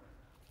wonder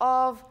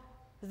of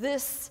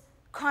this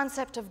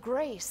concept of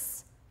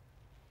grace.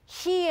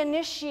 He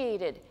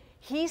initiated,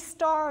 he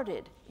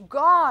started,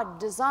 God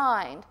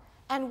designed,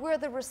 and we're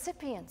the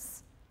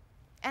recipients.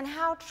 And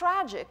how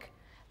tragic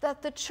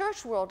that the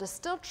church world is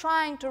still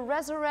trying to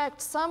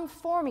resurrect some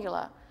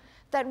formula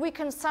that we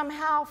can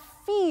somehow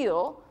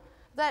feel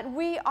that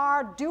we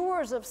are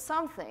doers of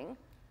something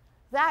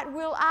that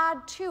will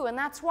add to. And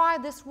that's why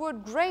this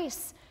word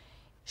grace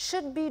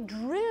should be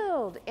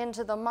drilled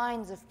into the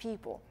minds of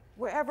people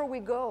wherever we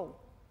go.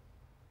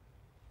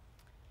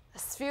 The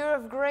sphere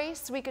of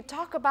grace, we could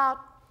talk about.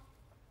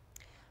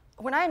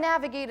 When I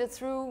navigated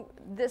through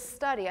this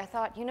study, I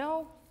thought, you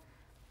know,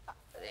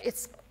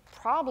 it's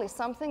probably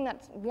something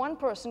that one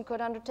person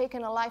could undertake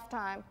in a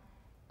lifetime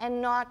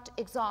and not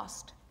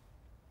exhaust.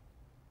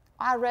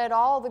 I read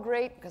all the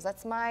great, because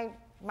that's my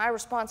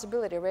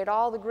responsibility, I read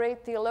all the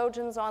great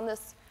theologians on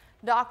this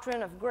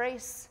doctrine of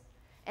grace.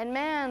 And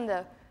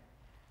man,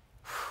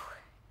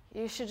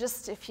 you should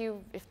just,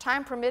 if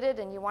time permitted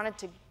and you wanted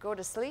to go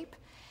to sleep,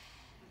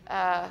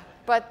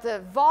 but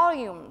the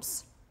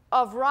volumes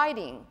of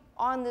writing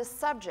on this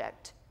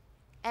subject,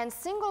 and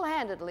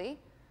single-handedly,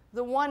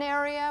 the one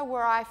area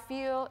where I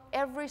feel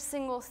every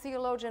single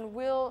theologian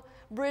will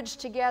bridge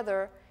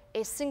together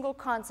a single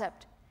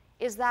concept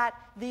is that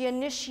the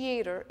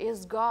initiator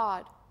is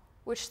God,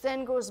 which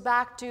then goes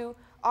back to,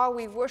 are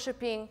we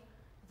worshiping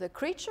the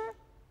creature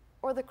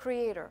or the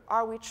creator?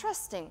 Are we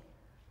trusting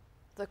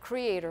the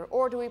creator,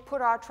 or do we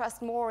put our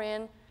trust more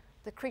in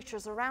the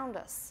creatures around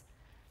us?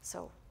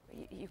 So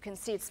you can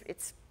see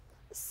it's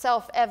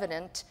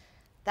self-evident.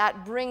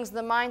 That brings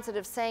the mindset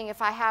of saying,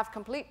 if I have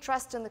complete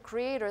trust in the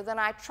Creator, then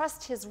I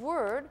trust His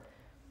Word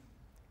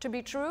to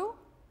be true.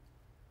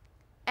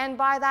 And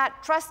by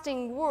that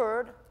trusting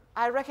Word,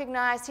 I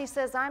recognize He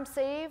says I'm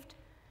saved,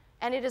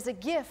 and it is a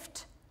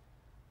gift,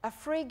 a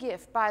free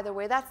gift, by the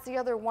way. That's the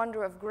other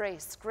wonder of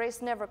grace.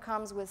 Grace never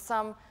comes with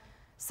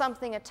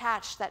something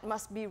attached that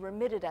must be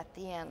remitted at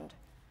the end.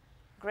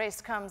 Grace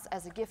comes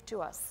as a gift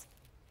to us.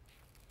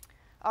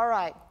 All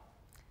right,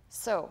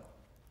 so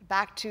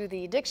back to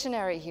the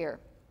dictionary here.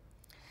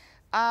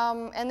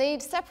 And they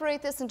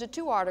separate this into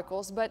two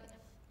articles, but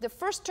the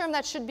first term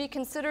that should be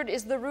considered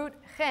is the root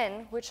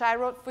chen, which I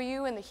wrote for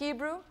you in the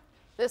Hebrew.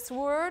 This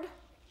word,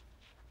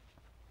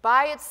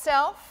 by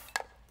itself,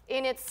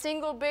 in its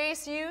single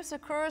base use,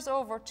 occurs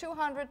over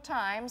 200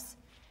 times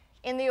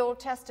in the Old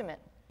Testament,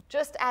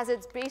 just as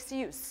its base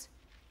use.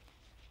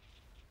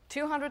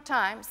 200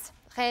 times,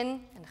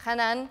 chen and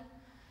chanan.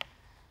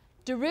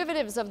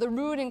 Derivatives of the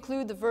root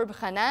include the verb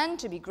chanan,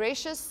 to be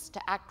gracious, to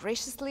act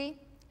graciously,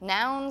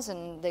 nouns,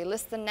 and they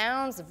list the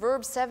nouns, the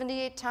verbs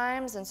 78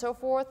 times, and so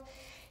forth.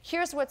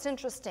 Here's what's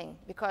interesting,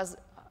 because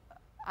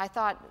I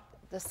thought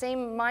the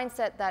same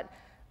mindset that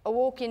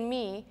awoke in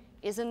me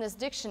is in this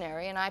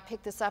dictionary, and I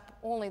picked this up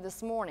only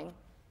this morning,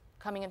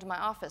 coming into my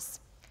office.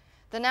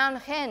 The noun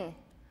chen,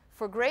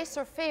 for grace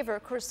or favor,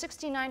 occurs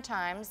 69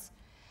 times,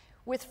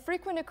 with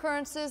frequent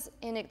occurrences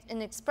in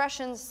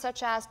expressions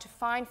such as to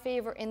find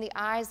favor in the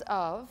eyes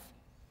of.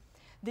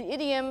 The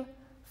idiom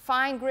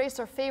find grace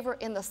or favor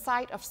in the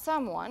sight of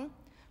someone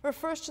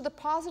refers to the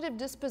positive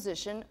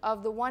disposition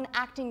of the one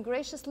acting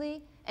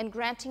graciously and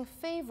granting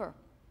favor.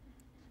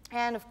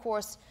 And of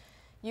course,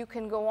 you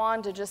can go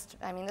on to just,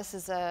 I mean, this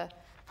is a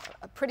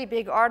pretty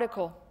big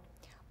article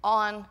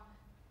on,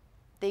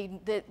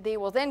 they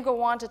will then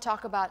go on to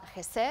talk about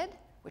chesed,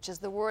 which is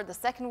the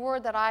second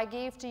word that I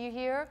gave to you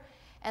here,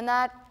 and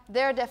that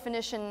their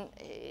definition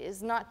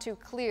is not too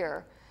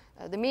clear.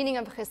 The meaning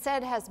of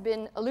chesed has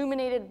been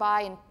illuminated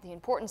by the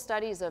important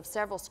studies of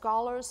several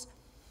scholars,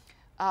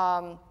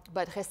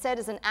 but chesed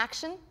is an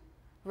action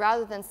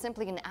rather than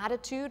simply an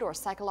attitude or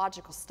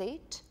psychological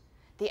state.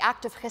 The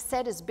act of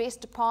chesed is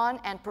based upon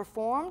and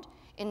performed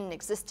in an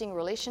existing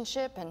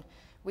relationship, and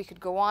we could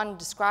go on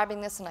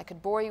describing this, and I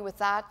could bore you with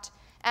that.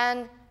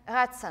 And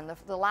ratzon,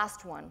 the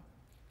last one.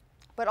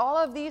 But all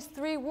of these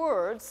three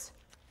words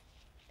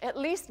at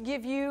least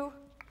give you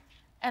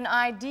an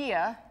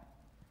idea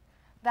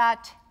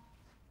that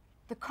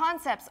the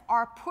concepts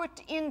are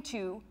put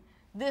into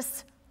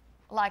this,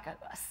 like a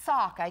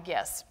sock, I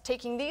guess.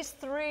 Taking these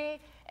three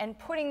and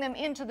putting them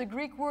into the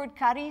Greek word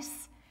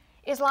charis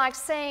is like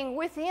saying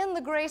within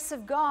the grace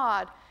of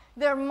God,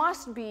 there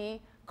must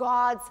be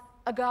God's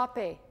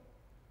agape.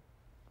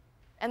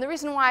 And the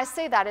reason why I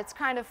say that, it's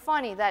kind of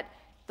funny that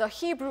the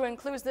Hebrew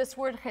includes this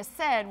word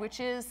chesed, which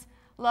is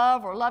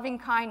love or loving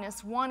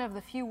kindness, one of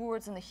the few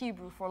words in the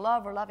Hebrew for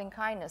love or loving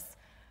kindness,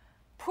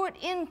 put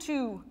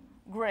into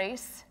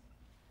grace.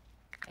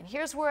 And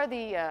here's where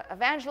the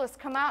evangelists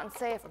come out and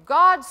say, "For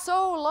God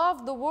so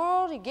loved the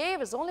world, he gave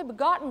his only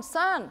begotten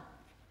Son."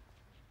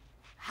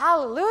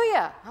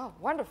 Hallelujah! Oh,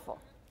 wonderful.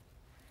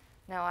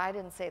 No, I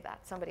didn't say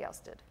that. Somebody else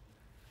did.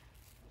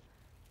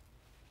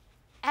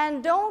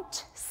 And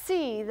don't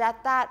see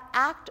that that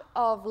act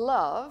of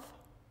love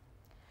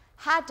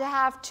had to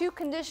have two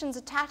conditions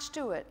attached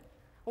to it.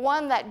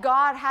 One, that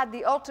God had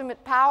the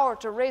ultimate power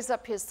to raise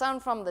up his Son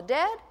from the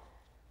dead,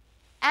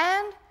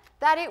 and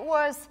that it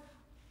was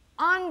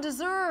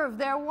undeserved.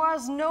 There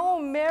was no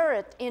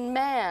merit in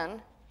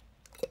man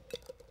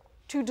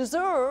to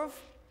deserve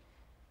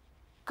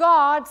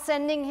God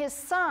sending his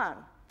Son.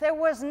 There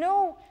was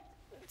no,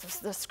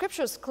 the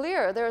scripture is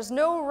clear, there is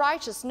no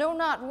righteous, no,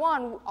 not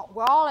one.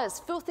 We're all as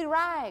filthy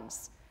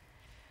rags.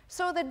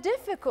 So the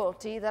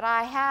difficulty that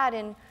I had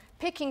in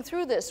picking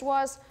through this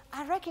was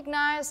I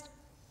recognized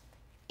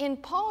in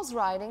Paul's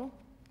writing,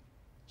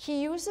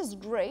 he uses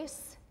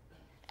grace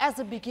as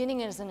a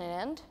beginning and as an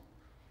end.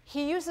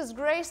 He uses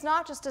grace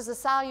not just as a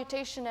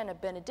salutation and a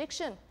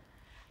benediction,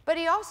 but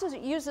he also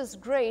uses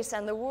grace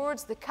and the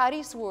words, the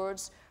charis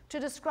words, to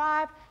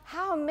describe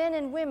how men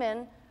and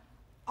women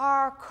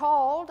are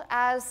called,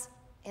 as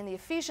in the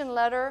Ephesian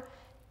letter,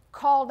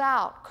 called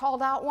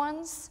out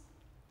ones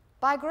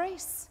by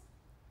grace.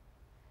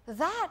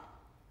 That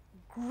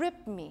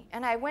gripped me,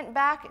 and I went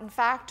back, in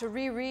fact, to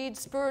reread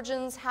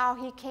Spurgeon's How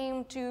He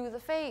Came to the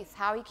Faith,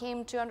 how he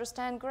came to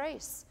understand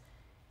grace.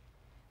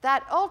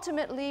 That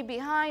ultimately,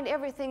 behind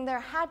everything, there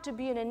had to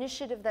be an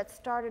initiative that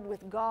started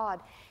with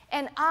God,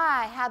 and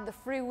I had the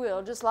free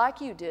will, just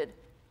like you did,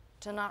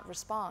 to not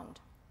respond.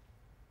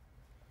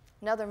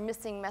 Another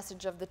missing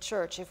message of the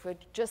church, if we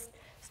just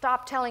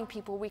stop telling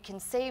people we can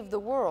save the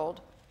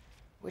world,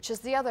 which is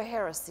the other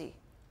heresy.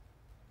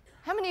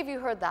 How many of you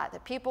heard that?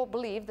 That people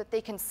believe that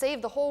they can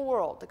save the whole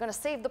world. They're going to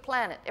save the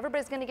planet.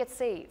 Everybody's going to get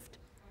saved.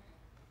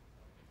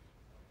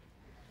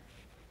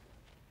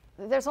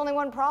 There's only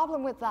one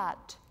problem with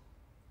that.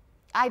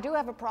 I do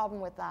have a problem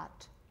with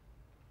that.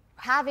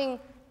 Having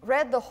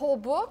read the whole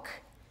book,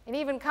 and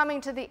even coming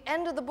to the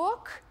end of the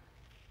book,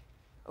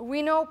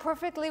 we know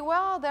perfectly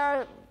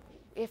well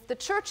if the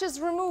church is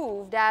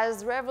removed,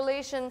 as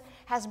Revelation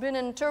has been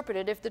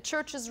interpreted, if the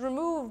church is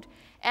removed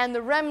and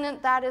the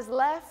remnant that is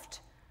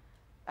left,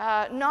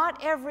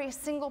 not every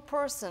single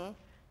person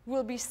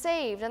will be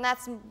saved. And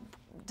that's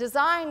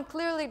designed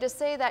clearly to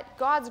say that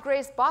God's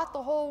grace bought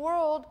the whole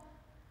world,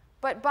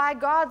 but by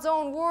God's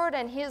own word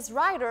and his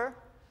writer,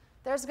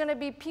 there's going to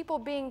be people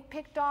being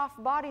picked off,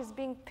 bodies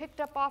being picked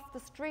up off the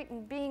street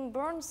and being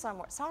burned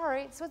somewhere.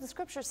 Sorry, it's what the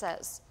scripture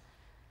says.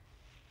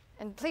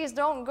 And please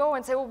don't go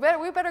and say,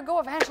 well, we better go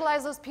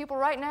evangelize those people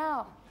right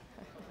now.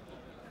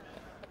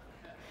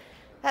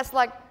 That's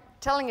like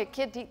telling a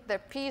kid to eat their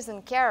peas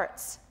and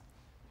carrots.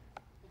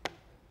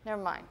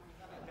 Never mind.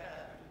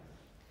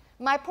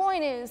 My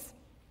point is,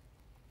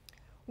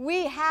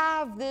 we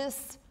have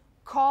this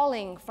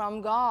calling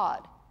from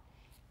God.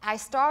 I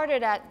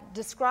started at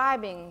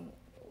describing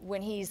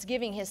when he's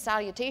giving his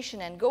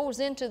salutation and goes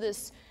into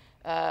this.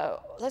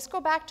 Let's go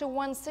back to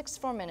 1:6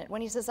 for a minute,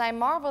 when he says, I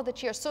marvel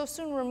that ye are so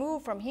soon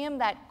removed from him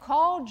that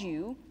called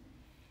you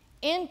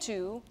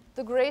into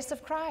the grace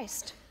of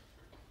Christ.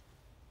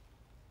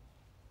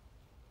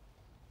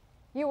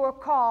 You were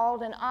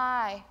called, and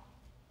I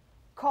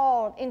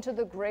called into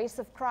the grace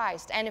of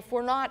Christ. And if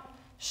we're not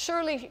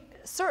surely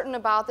certain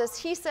about this,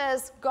 he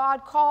says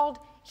God called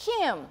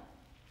him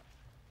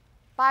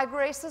by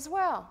grace as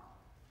well.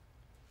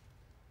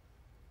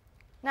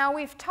 Now,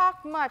 we've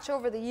talked much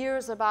over the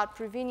years about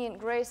prevenient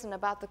grace and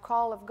about the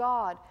call of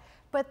God,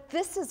 but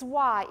this is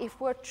why, if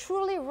we're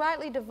truly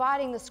rightly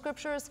dividing the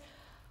scriptures,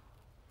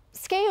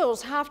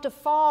 scales have to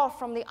fall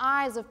from the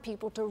eyes of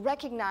people to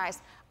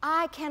recognize,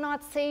 I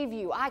cannot save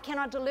you, I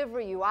cannot deliver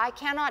you, I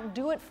cannot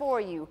do it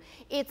for you.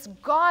 It's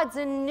God's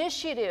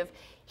initiative.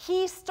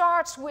 He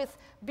starts with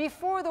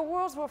before the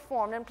worlds were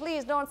formed. And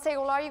please don't say,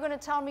 well, are you going to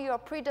tell me you're a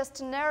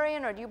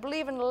predestinarian, or do you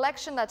believe in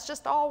election that's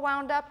just all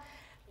wound up?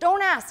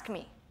 Don't ask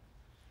me.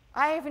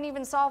 I haven't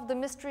even solved the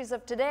mysteries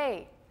of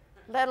today,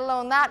 let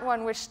alone that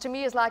one, which to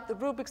me is like the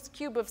Rubik's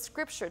Cube of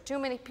Scripture. Too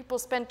many people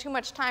spend too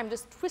much time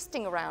just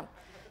twisting around.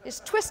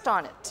 Just twist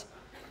on it.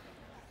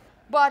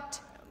 But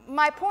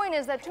my point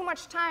is that too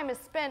much time is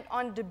spent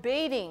on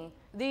debating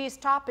these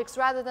topics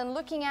rather than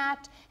looking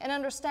at and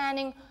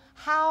understanding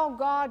how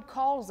God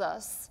calls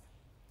us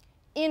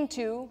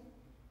into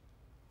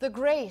the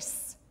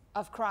grace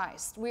of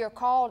Christ. We are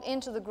called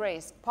into the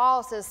grace.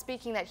 Paul says,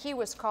 speaking, that he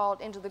was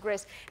called into the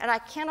grace. And I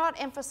cannot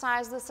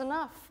emphasize this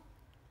enough,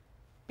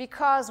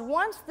 because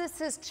once this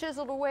is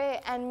chiseled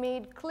away and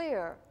made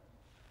clear,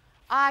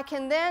 I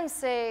can then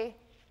say,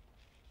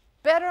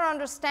 better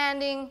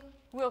understanding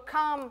will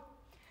come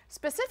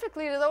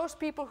specifically to those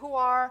people who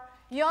are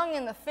young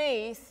in the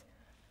faith,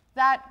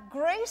 that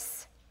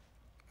grace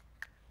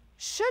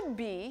should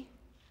be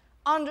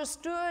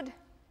understood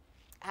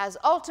as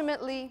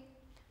ultimately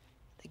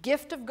the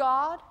gift of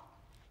God,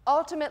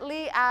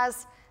 ultimately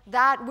as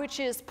that which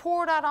is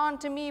poured out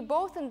onto me,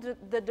 both in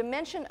the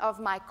dimension of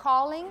my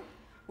calling,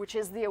 which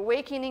is the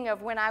awakening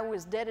of when I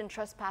was dead in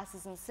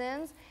trespasses and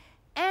sins,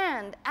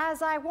 and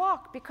as I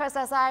walk, because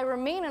as I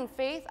remain in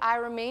faith, I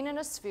remain in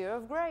a sphere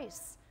of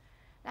grace.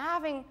 Now,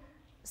 having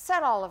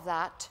said all of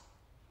that,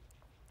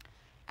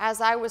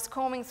 as I was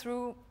combing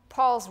through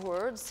Paul's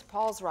words,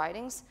 Paul's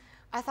writings,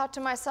 I thought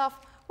to myself,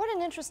 what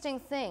an interesting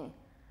thing.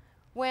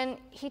 When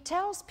he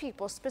tells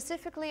people,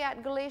 specifically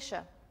at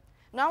Galatia,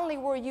 not only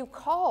were you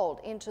called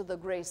into the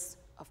grace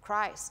of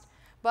Christ,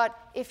 but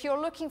if you're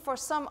looking for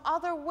some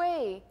other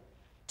way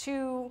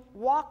to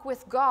walk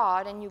with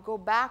God and you go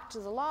back to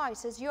the law, he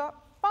says you're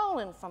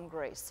fallen from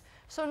grace.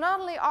 So not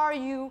only are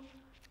you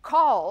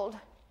called,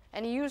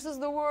 and he uses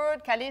the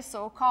word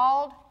kaliso,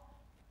 called,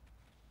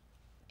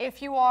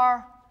 if you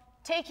are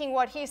taking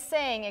what he's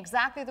saying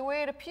exactly the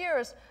way it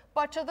appears,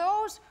 but to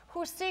those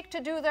who seek to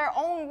do their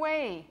own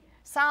way,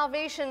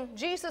 salvation,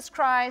 Jesus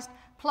Christ,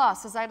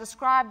 plus, as I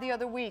described the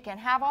other week, and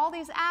have all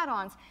these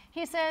add-ons,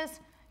 he says,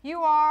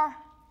 you are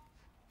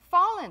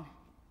fallen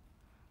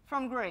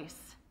from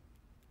grace.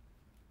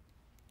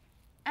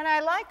 And I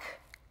like,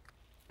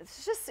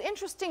 it's just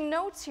interesting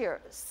notes here,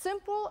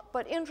 simple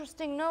but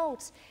interesting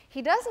notes.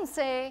 He doesn't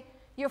say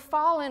you're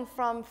fallen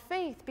from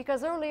faith,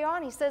 because early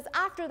on he says,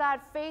 after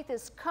that faith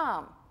is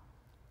come.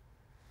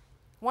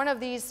 One of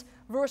these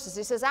verses,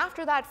 he says,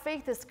 after that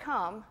faith is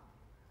come,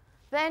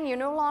 then you're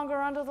no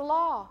longer under the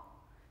law.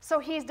 So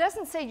he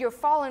doesn't say you're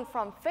fallen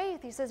from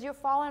faith. He says you're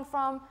fallen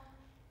from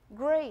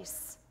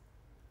grace.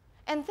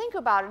 And think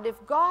about it.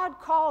 If God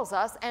calls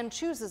us and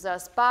chooses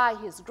us by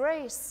his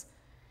grace,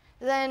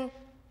 then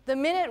the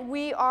minute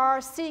we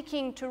are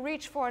seeking to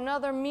reach for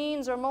another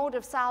means or mode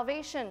of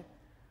salvation,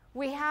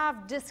 we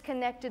have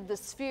disconnected the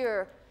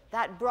sphere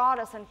that brought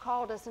us and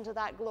called us into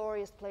that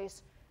glorious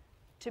place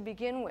to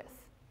begin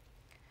with.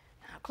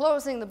 Now,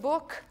 closing the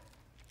book,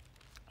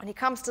 when he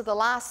comes to the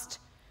last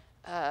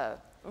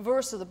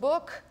verse of the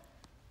book,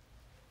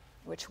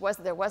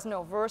 there was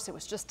no verse, it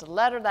was just a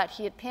letter that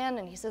he had penned,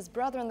 and he says,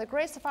 brethren, the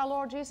grace of our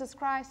Lord Jesus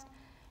Christ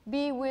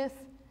be with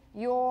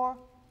your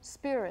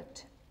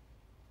spirit.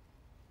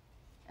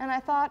 And I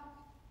thought,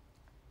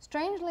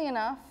 strangely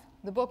enough,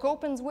 the book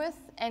opens with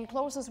and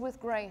closes with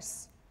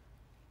grace.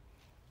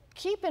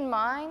 Keep in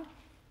mind,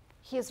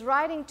 he is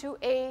writing to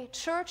a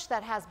church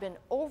that has been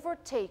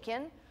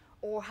overtaken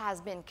or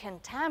has been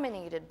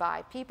contaminated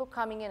by people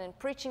coming in and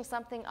preaching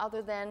something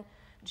other than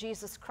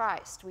Jesus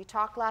Christ. We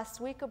talked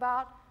last week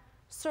about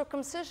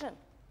circumcision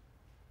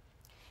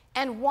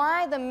and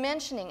why the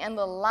mentioning and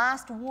the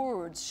last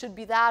words should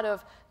be that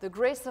of the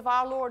grace of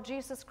our Lord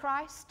Jesus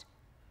Christ.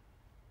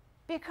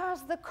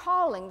 Because the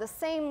calling, the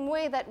same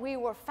way that we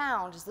were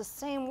found, is the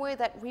same way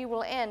that we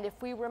will end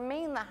if we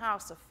remain the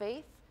house of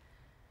faith.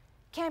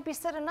 Can't be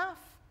said enough.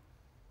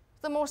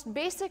 The most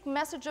basic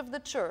message of the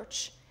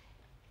church,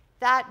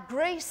 that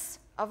grace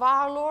of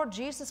our Lord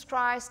Jesus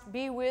Christ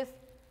be with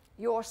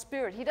your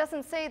spirit. He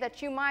doesn't say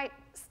that you might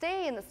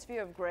stay in the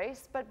sphere of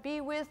grace, but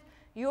be with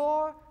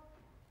your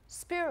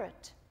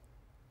spirit.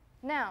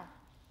 Now,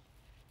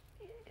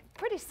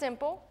 pretty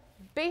simple,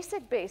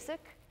 basic,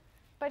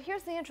 but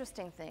here's the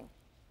interesting thing.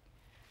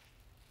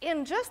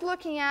 In just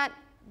looking at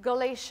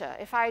Galatia,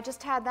 if I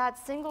just had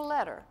that single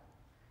letter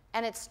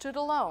and it stood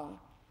alone,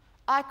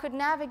 I could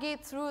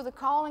navigate through the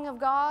calling of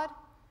God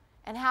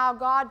and how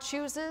God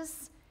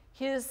chooses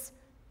his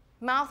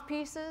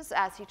mouthpieces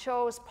as he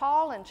chose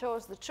Paul and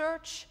chose the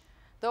church,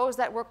 those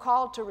that were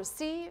called to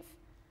receive,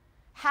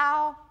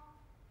 how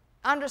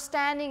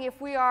understanding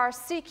if we are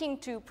seeking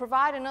to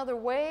provide another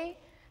way,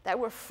 that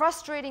we're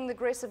frustrating the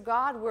grace of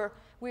God,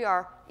 we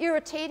are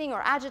irritating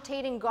or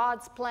agitating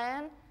God's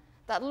plan,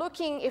 that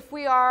looking if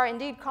we are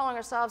indeed calling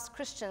ourselves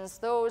Christians,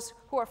 those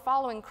who are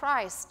following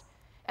Christ,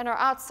 and are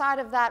outside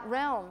of that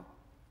realm,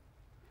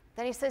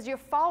 then he says you're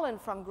fallen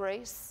from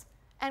grace,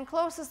 and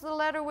closes the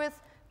letter with,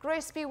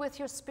 grace be with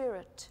your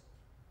spirit.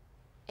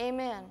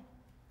 Amen.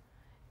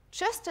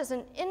 Just as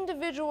an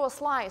individual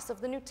slice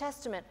of the New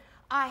Testament,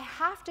 I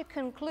have to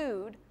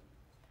conclude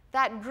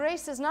that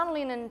grace is not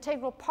only an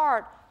integral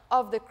part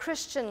of the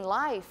Christian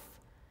life,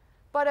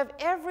 but of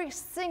every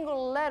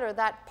single letter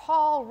that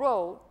Paul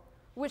wrote,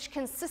 which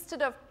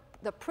consisted of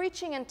the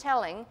preaching and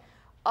telling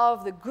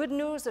of the good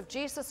news of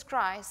Jesus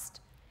Christ,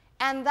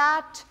 and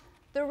that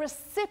the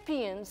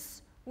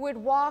recipients would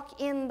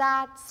walk in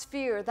that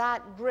sphere,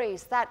 that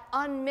grace, that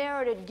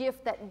unmerited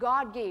gift that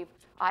God gave.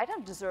 I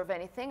don't deserve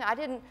anything.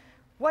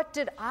 What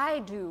did I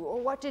do,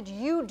 or what did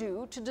you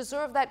do to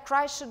deserve that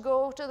Christ should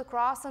go to the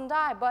cross and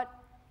die? But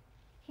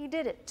he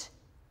did it.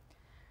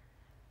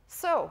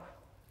 So,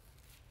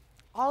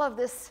 all of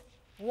this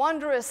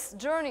wondrous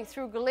journey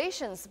through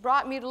Galatians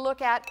brought me to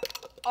look at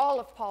all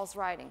of Paul's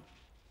writing,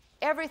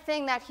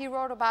 everything that he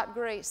wrote about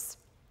grace.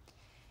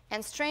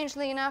 And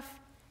strangely enough,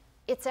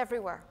 it's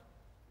everywhere.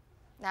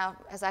 Now,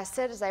 as I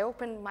said,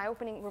 my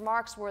opening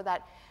remarks were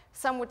that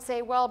some would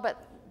say, well,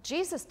 but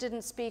Jesus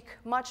didn't speak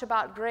much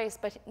about grace,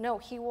 but no,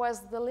 he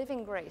was the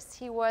living grace.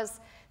 He was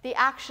the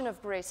action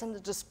of grace and the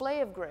display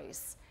of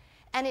grace.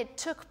 And it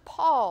took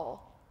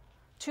Paul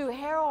to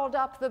herald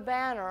up the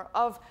banner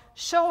of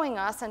showing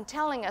us and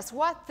telling us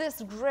what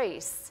this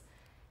grace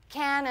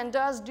can and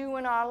does do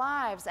in our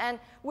lives. And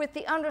with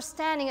the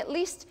understanding, at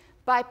least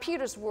by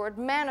Peter's word,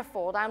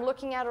 manifold, I'm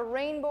looking at a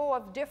rainbow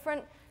of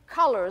different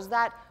colors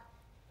that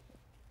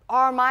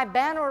are my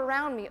banner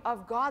around me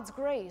of God's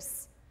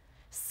grace.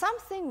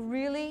 Something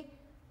really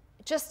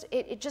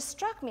it just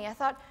struck me. I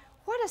thought,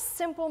 what a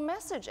simple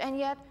message, and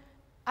yet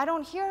I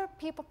don't hear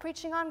people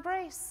preaching on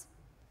grace.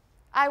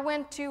 I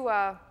went to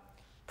a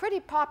pretty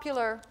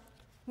popular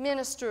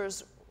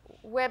minister's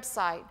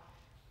website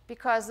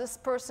because this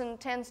person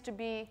tends to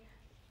be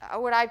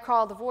what I'd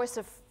call the voice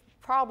of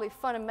probably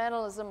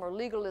fundamentalism or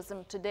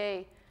legalism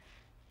today.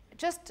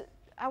 Just,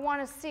 I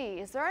want to see,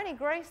 is there any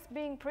grace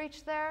being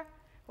preached there?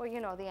 Well, you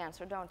know the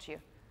answer, don't you?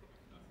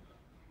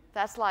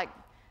 That's like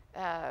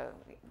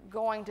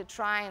going to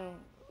try and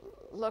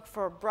look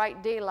for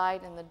bright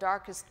daylight in the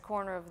darkest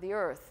corner of the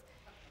earth.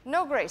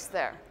 No grace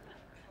there.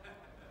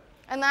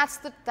 And that's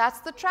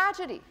the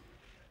tragedy,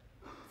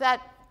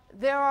 that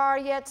there are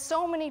yet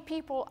so many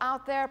people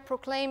out there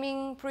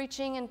proclaiming,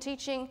 preaching, and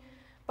teaching,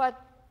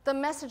 but the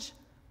message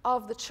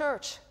of the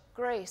church,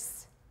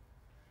 grace.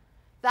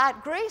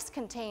 That grace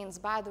contains,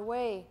 by the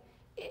way,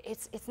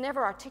 it's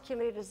never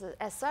articulated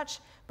as such,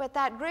 but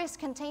that grace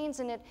contains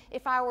in it,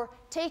 if I were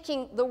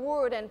taking the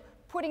word and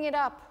putting it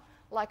up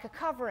like a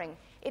covering,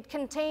 it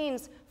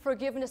contains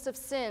forgiveness of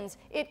sins.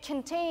 It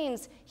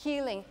contains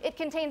healing. It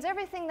contains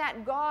everything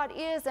that God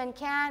is and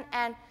can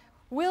and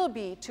will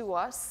be to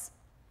us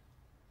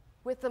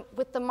with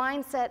the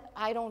mindset,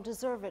 I don't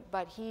deserve it,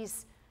 but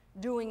he's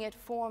doing it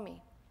for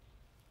me.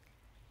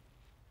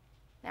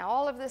 Now,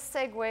 all of this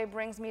segue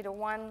brings me to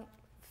one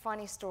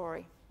funny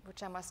story,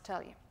 which I must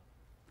tell you.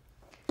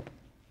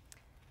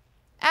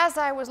 As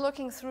I was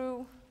looking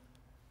through,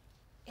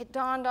 it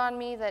dawned on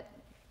me that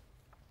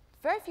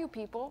very few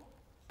people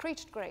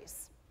preached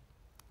grace.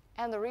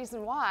 And the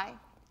reason why,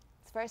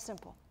 it's very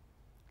simple.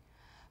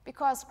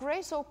 Because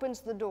grace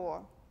opens the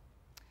door.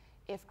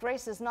 If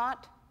grace is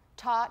not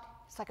taught,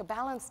 it's like a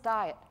balanced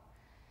diet.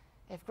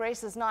 If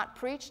grace is not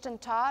preached and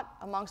taught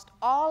amongst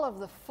all of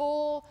the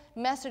full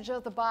message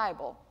of the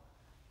Bible,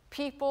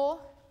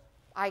 people,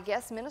 I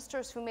guess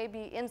ministers who may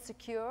be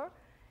insecure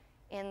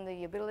in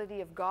the ability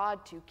of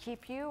God to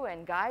keep you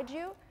and guide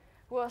you,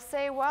 will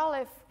say, well,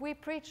 if we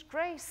preach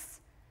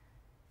grace,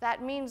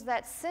 that means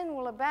that sin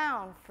will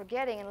abound,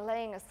 forgetting and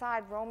laying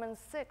aside Romans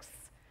 6.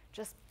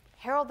 Just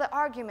herald the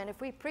argument. If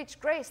we preach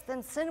grace,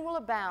 then sin will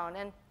abound.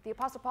 And the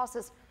Apostle Paul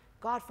says,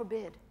 God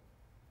forbid.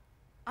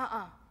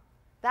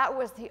 That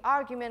was the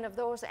argument of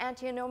those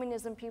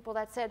antinomianism people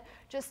that said,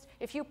 just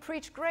if you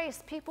preach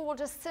grace, people will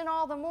just sin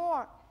all the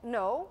more.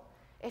 No.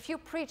 If you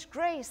preach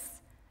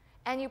grace,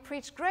 and you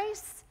preach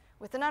grace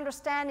with an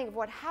understanding of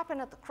what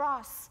happened at the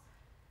cross,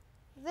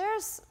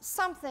 there's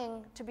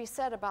something to be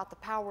said about the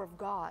power of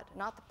God,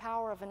 not the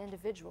power of an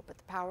individual, but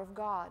the power of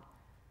God.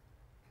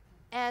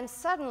 And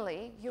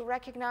suddenly you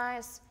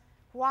recognize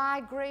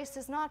why grace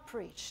is not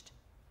preached.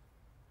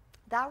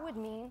 That would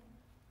mean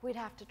we'd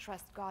have to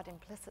trust God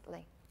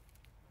implicitly.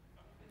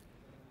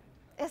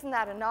 Isn't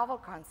that a novel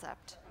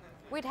concept?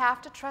 We'd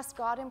have to trust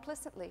God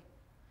implicitly.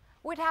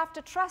 We'd have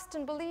to trust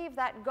and believe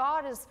that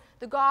God is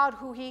the God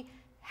who he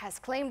has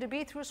claimed to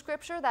be through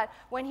Scripture, that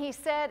when he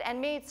said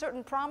and made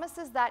certain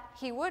promises that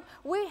he would,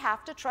 we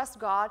have to trust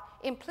God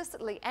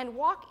implicitly and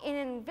walk in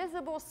an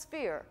invisible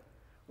sphere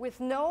with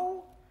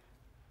no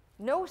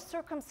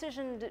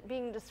circumcision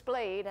being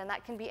displayed, and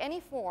that can be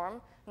any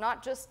form,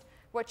 not just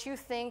what you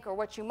think or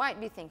what you might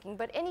be thinking,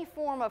 but any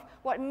form of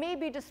what may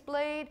be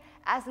displayed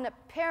as an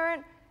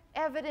apparent,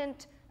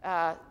 evident,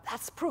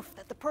 that's proof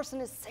that the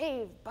person is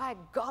saved. By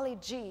golly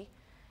gee.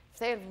 If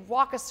they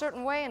walk a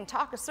certain way and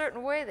talk a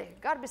certain way, they've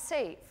got to be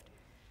saved.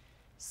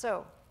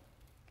 So,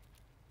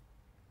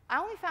 I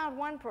only found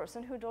one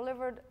person who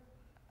delivered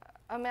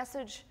a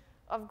message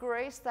of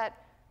grace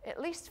that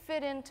at least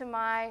fit into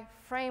my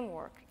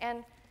framework.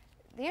 And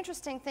the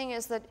interesting thing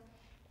is that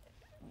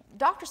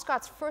Dr.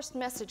 Scott's first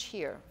message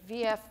here,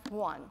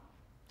 VF1,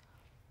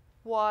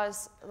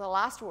 was the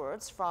last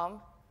words from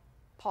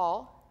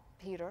Paul,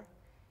 Peter,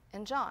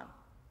 and John.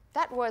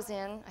 That was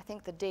in, I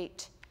think the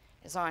date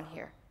is on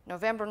here,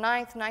 November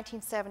 9th,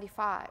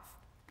 1975.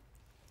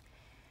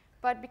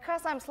 But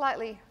because I'm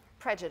slightly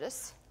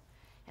prejudiced,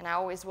 and I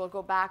always will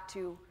go back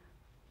to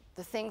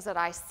the things that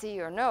I see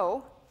or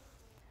know,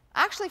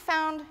 I actually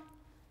found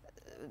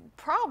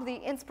probably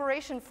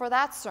inspiration for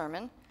that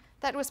sermon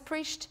that was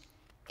preached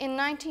in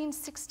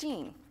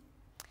 1916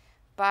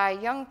 by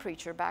a young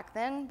preacher back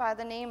then by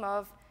the name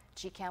of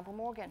G. Campbell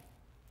Morgan.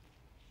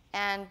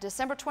 And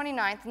December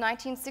 29th,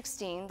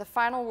 1916, the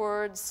final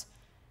words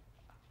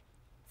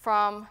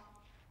from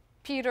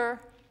Peter,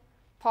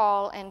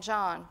 Paul, and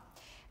John.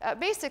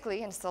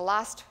 Basically, and it's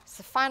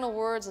the final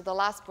words of the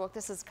last book.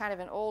 This is kind of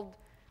an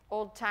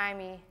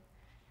old-timey,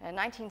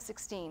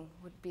 1916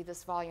 would be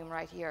this volume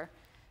right here.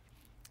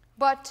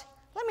 But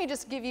let me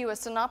just give you a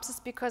synopsis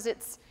because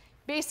it's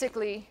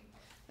basically,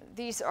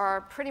 these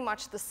are pretty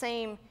much the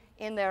same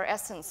in their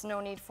essence.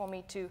 No need for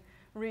me to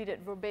read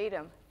it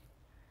verbatim.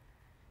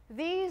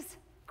 These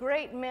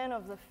great men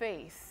of the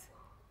faith,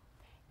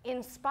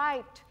 in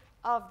spite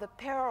of the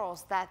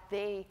perils that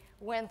they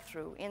went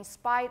through, in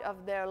spite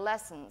of their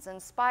lessons, in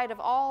spite of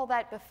all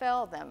that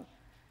befell them,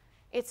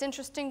 it's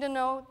interesting to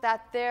note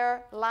that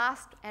their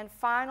last and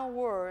final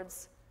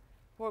words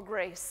were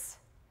grace.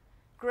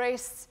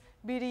 Grace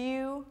be to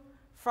you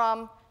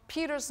from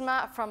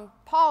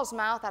Paul's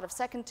mouth out of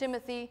 2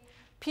 Timothy.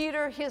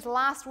 Peter, his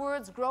last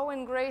words, grow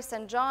in grace,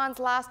 and John's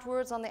last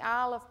words on the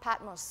Isle of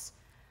Patmos,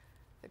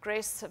 the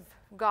grace of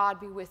God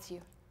be with you.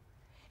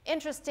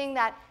 Interesting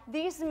that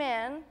these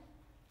men,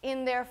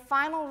 in their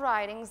final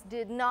writings,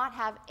 did not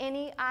have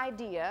any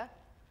idea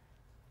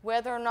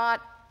whether or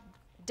not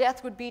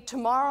death would be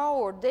tomorrow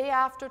or day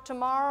after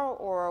tomorrow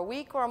or a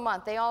week or a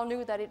month. They all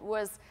knew that it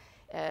was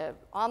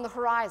on the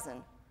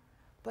horizon.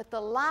 But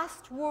the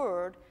last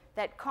word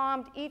that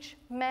calmed each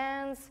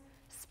man's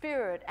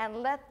spirit and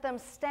let them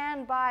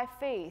stand by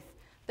faith,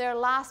 their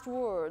last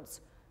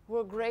words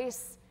were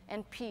grace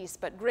and peace,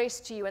 but grace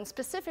to you. And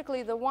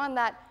specifically, the one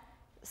that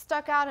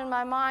stuck out in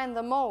my mind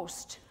the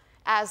most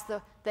as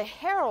the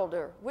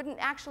heralder wouldn't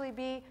actually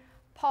be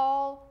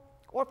Paul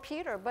or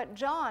Peter, but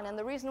John. And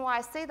the reason why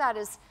I say that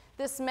is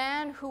this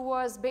man who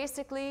was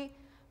basically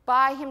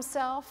by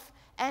himself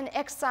and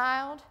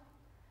exiled,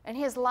 and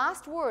his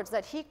last words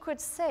that he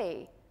could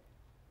say,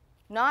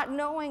 not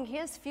knowing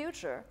his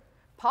future.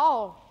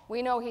 Paul,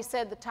 we know he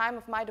said, the time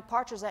of my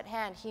departure is at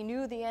hand. He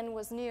knew the end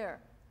was near.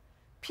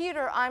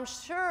 Peter, I'm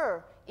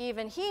sure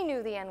even he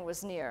knew the end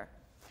was near.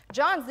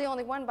 John's the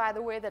only one, by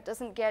the way, that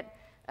doesn't get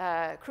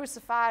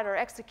crucified or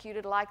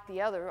executed like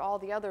all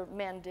the other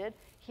men did.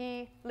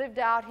 He lived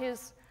out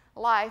his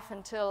life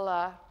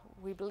until,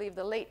 we believe,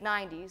 the late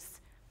 90s.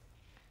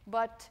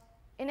 But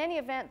in any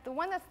event, the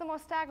one that's the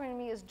most staggering to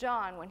me is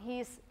John, when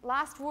his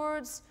last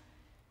words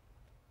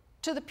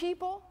to the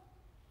people,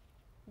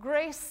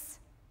 grace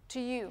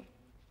to you.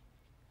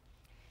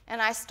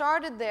 And I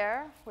started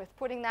there with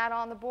putting that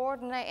on the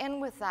board, and I end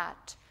with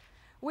that.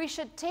 We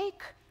should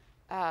take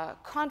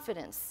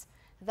confidence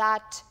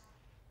that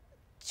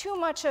too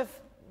much of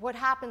what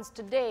happens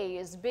today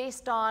is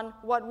based on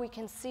what we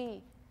can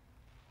see.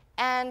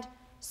 And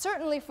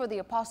certainly for the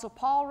Apostle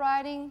Paul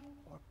writing,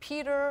 or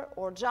Peter,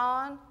 or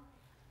John,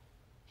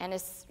 and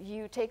as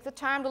you take the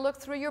time to look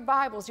through your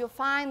Bibles, you'll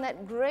find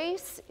that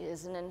grace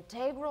is an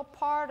integral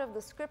part of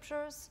the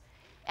Scriptures,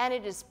 and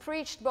it is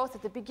preached both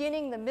at the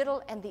beginning, the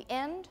middle, and the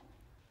end.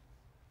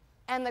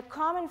 And the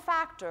common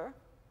factor,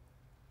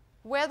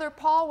 whether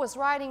Paul was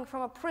writing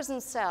from a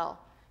prison cell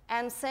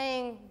and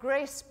saying,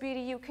 grace be to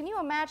you, can you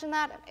imagine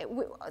that?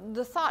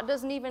 The thought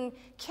doesn't even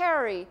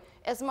carry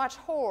as much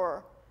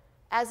horror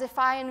as if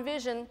I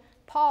envision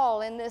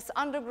Paul in this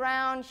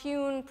underground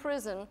hewn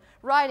prison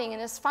writing in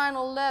his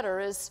final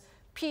letter is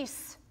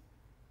peace,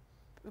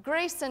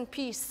 grace and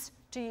peace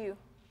to you.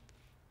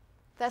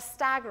 That's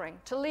staggering.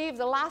 To leave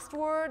the last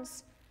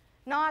words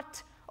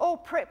not, oh,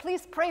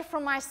 please pray for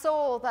my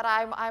soul that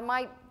I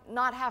might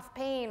not have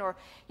pain. Or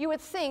you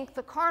would think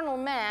the carnal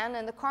man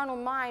and the carnal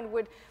mind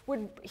would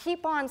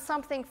heap on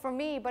something for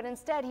me, but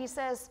instead he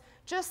says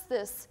just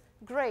this,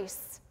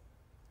 grace,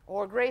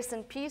 or grace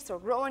and peace, or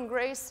grow in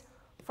grace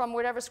from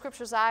whatever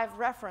scriptures I've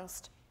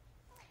referenced.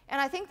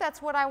 And I think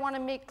that's what I want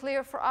to make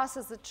clear for us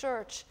as the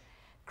church.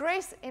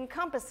 Grace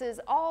encompasses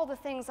all the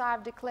things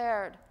I've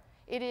declared.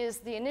 It is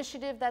the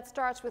initiative that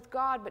starts with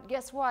God, but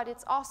guess what?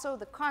 It's also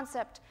the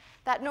concept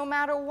that no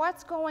matter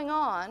what's going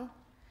on,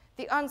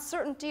 the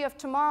uncertainty of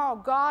tomorrow,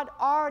 God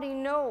already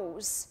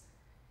knows.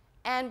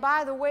 And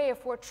by the way,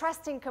 if we're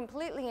trusting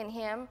completely in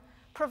Him,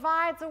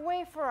 provides a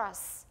way for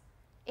us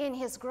in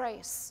His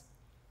grace.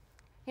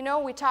 You know,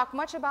 we talk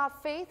much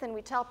about faith, and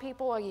we tell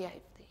people, oh, yeah,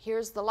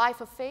 here's the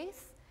life of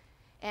faith.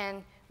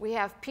 And We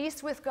have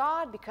peace with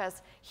God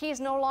because he's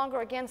no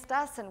longer against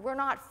us and we're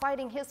not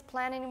fighting his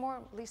plan anymore,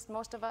 at least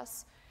most of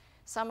us,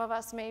 some of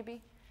us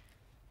maybe.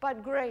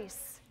 But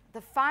grace, the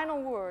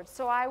final words.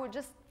 So I would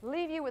just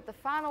leave you with the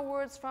final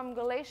words from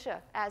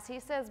Galatia, as he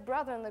says,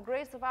 "Brethren, the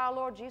grace of our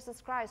Lord Jesus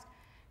Christ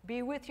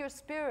be with your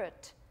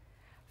spirit."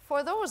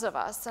 For those of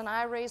us, and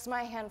I raise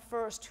my hand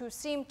first, who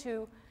seem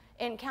to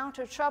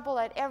encounter trouble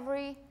at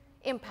every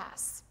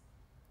impasse,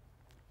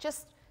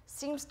 just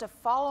seems to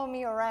follow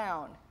me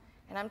around.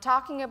 And I'm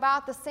talking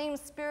about the same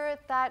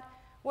spirit that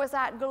was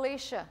at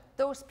Galatia,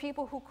 those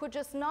people who could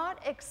just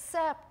not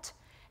accept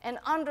and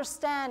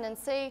understand and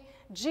say,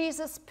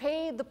 Jesus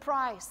paid the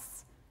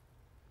price.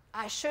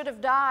 I should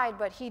have died,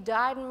 but he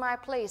died in my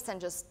place,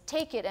 and just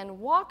take it and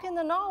walk in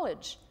the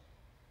knowledge.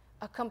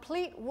 A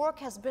complete work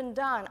has been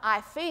done. I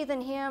have faith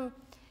in him,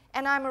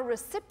 and I'm a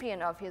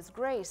recipient of his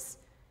grace,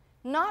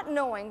 not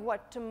knowing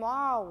what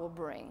tomorrow will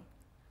bring.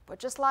 But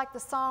just like the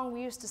song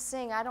we used to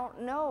sing, I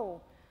don't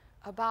know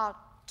about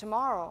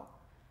tomorrow,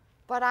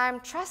 but I'm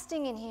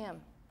trusting in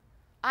him.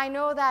 I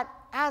know that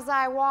as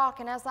I walk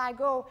and as I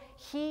go,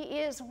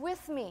 he is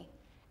with me.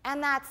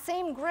 And that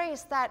same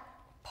grace that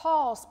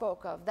Paul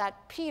spoke of,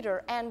 that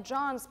Peter and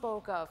John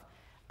spoke of,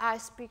 I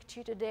speak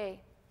to you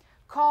today.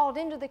 Called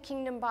into the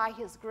kingdom by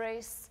his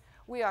grace,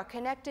 we are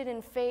connected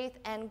in faith,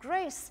 and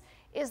grace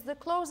is the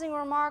closing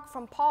remark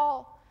from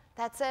Paul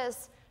that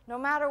says, no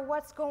matter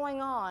what's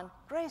going on,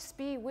 grace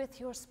be with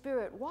your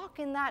spirit. Walk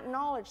in that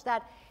knowledge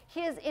that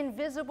his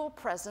invisible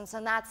presence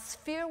and that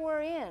sphere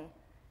we're in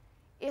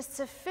is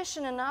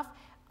sufficient enough,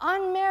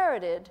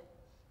 unmerited.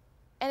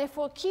 And if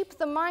we'll keep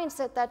the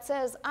mindset that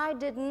says, I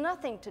did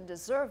nothing to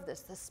deserve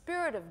this, the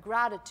spirit of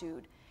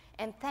gratitude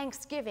and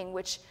thanksgiving,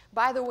 which,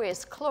 by the way,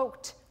 is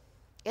cloaked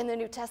in the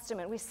New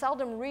Testament. We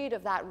seldom read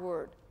of that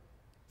word.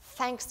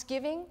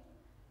 Thanksgiving,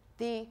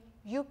 the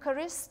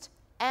Eucharist,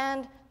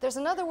 and there's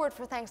another word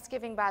for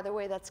thanksgiving, by the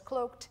way, that's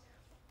cloaked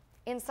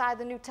inside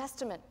the New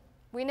Testament.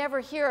 We never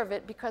hear of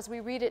it because we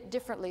read it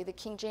differently. The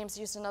King James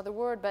used another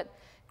word, but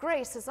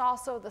grace is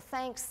also the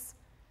thanks.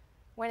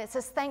 When it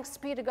says thanks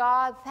be to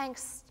God,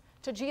 thanks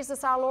to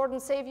Jesus our Lord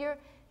and Savior,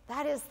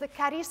 that is the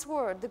charis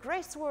word, the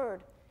grace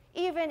word.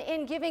 Even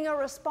in giving a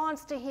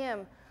response to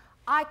him,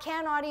 I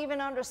cannot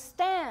even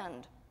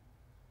understand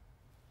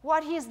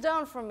what he's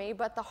done for me,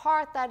 but the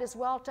heart that is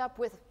welt up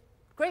with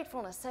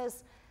gratefulness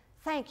says,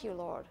 thank you,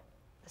 Lord.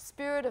 The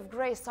spirit of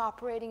grace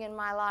operating in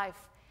my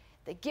life,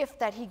 the gift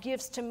that he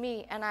gives to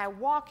me, and I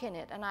walk in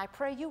it, and I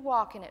pray you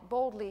walk in it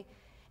boldly.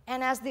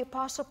 And as the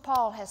Apostle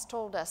Paul has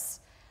told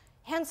us,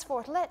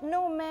 henceforth let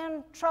no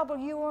man trouble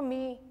you or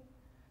me,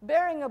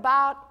 bearing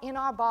about in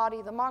our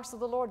body the marks of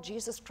the Lord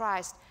Jesus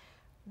Christ.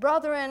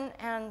 Brethren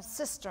and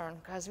sister,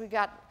 because we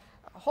got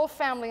a whole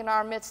family in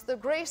our midst, the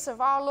grace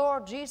of our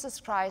Lord Jesus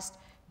Christ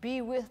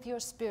be with your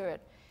spirit.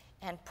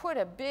 And put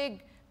a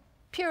big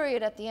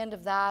period at the end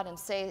of that and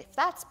say, if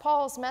that's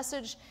Paul's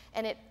message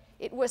and it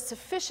was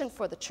sufficient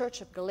for the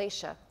church of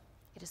Galatia,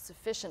 it is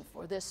sufficient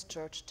for this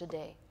church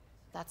today.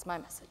 That's my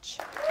message.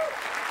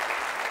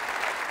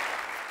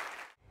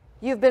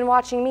 You've been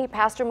watching me,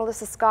 Pastor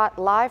Melissa Scott,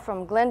 live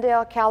from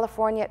Glendale,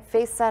 California at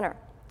Faith Center.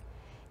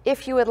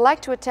 If you would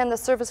like to attend the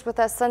service with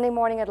us Sunday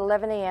morning at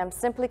 11 a.m.,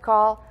 simply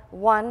call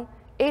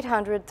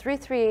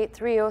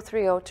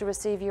 1-800-338-3030 to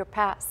receive your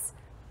pass.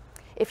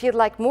 If you'd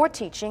like more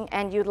teaching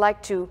and you'd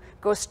like to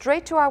go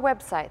straight to our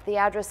website, the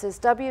address is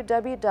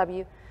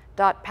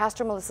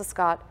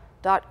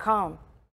www.pastormelissascott.com.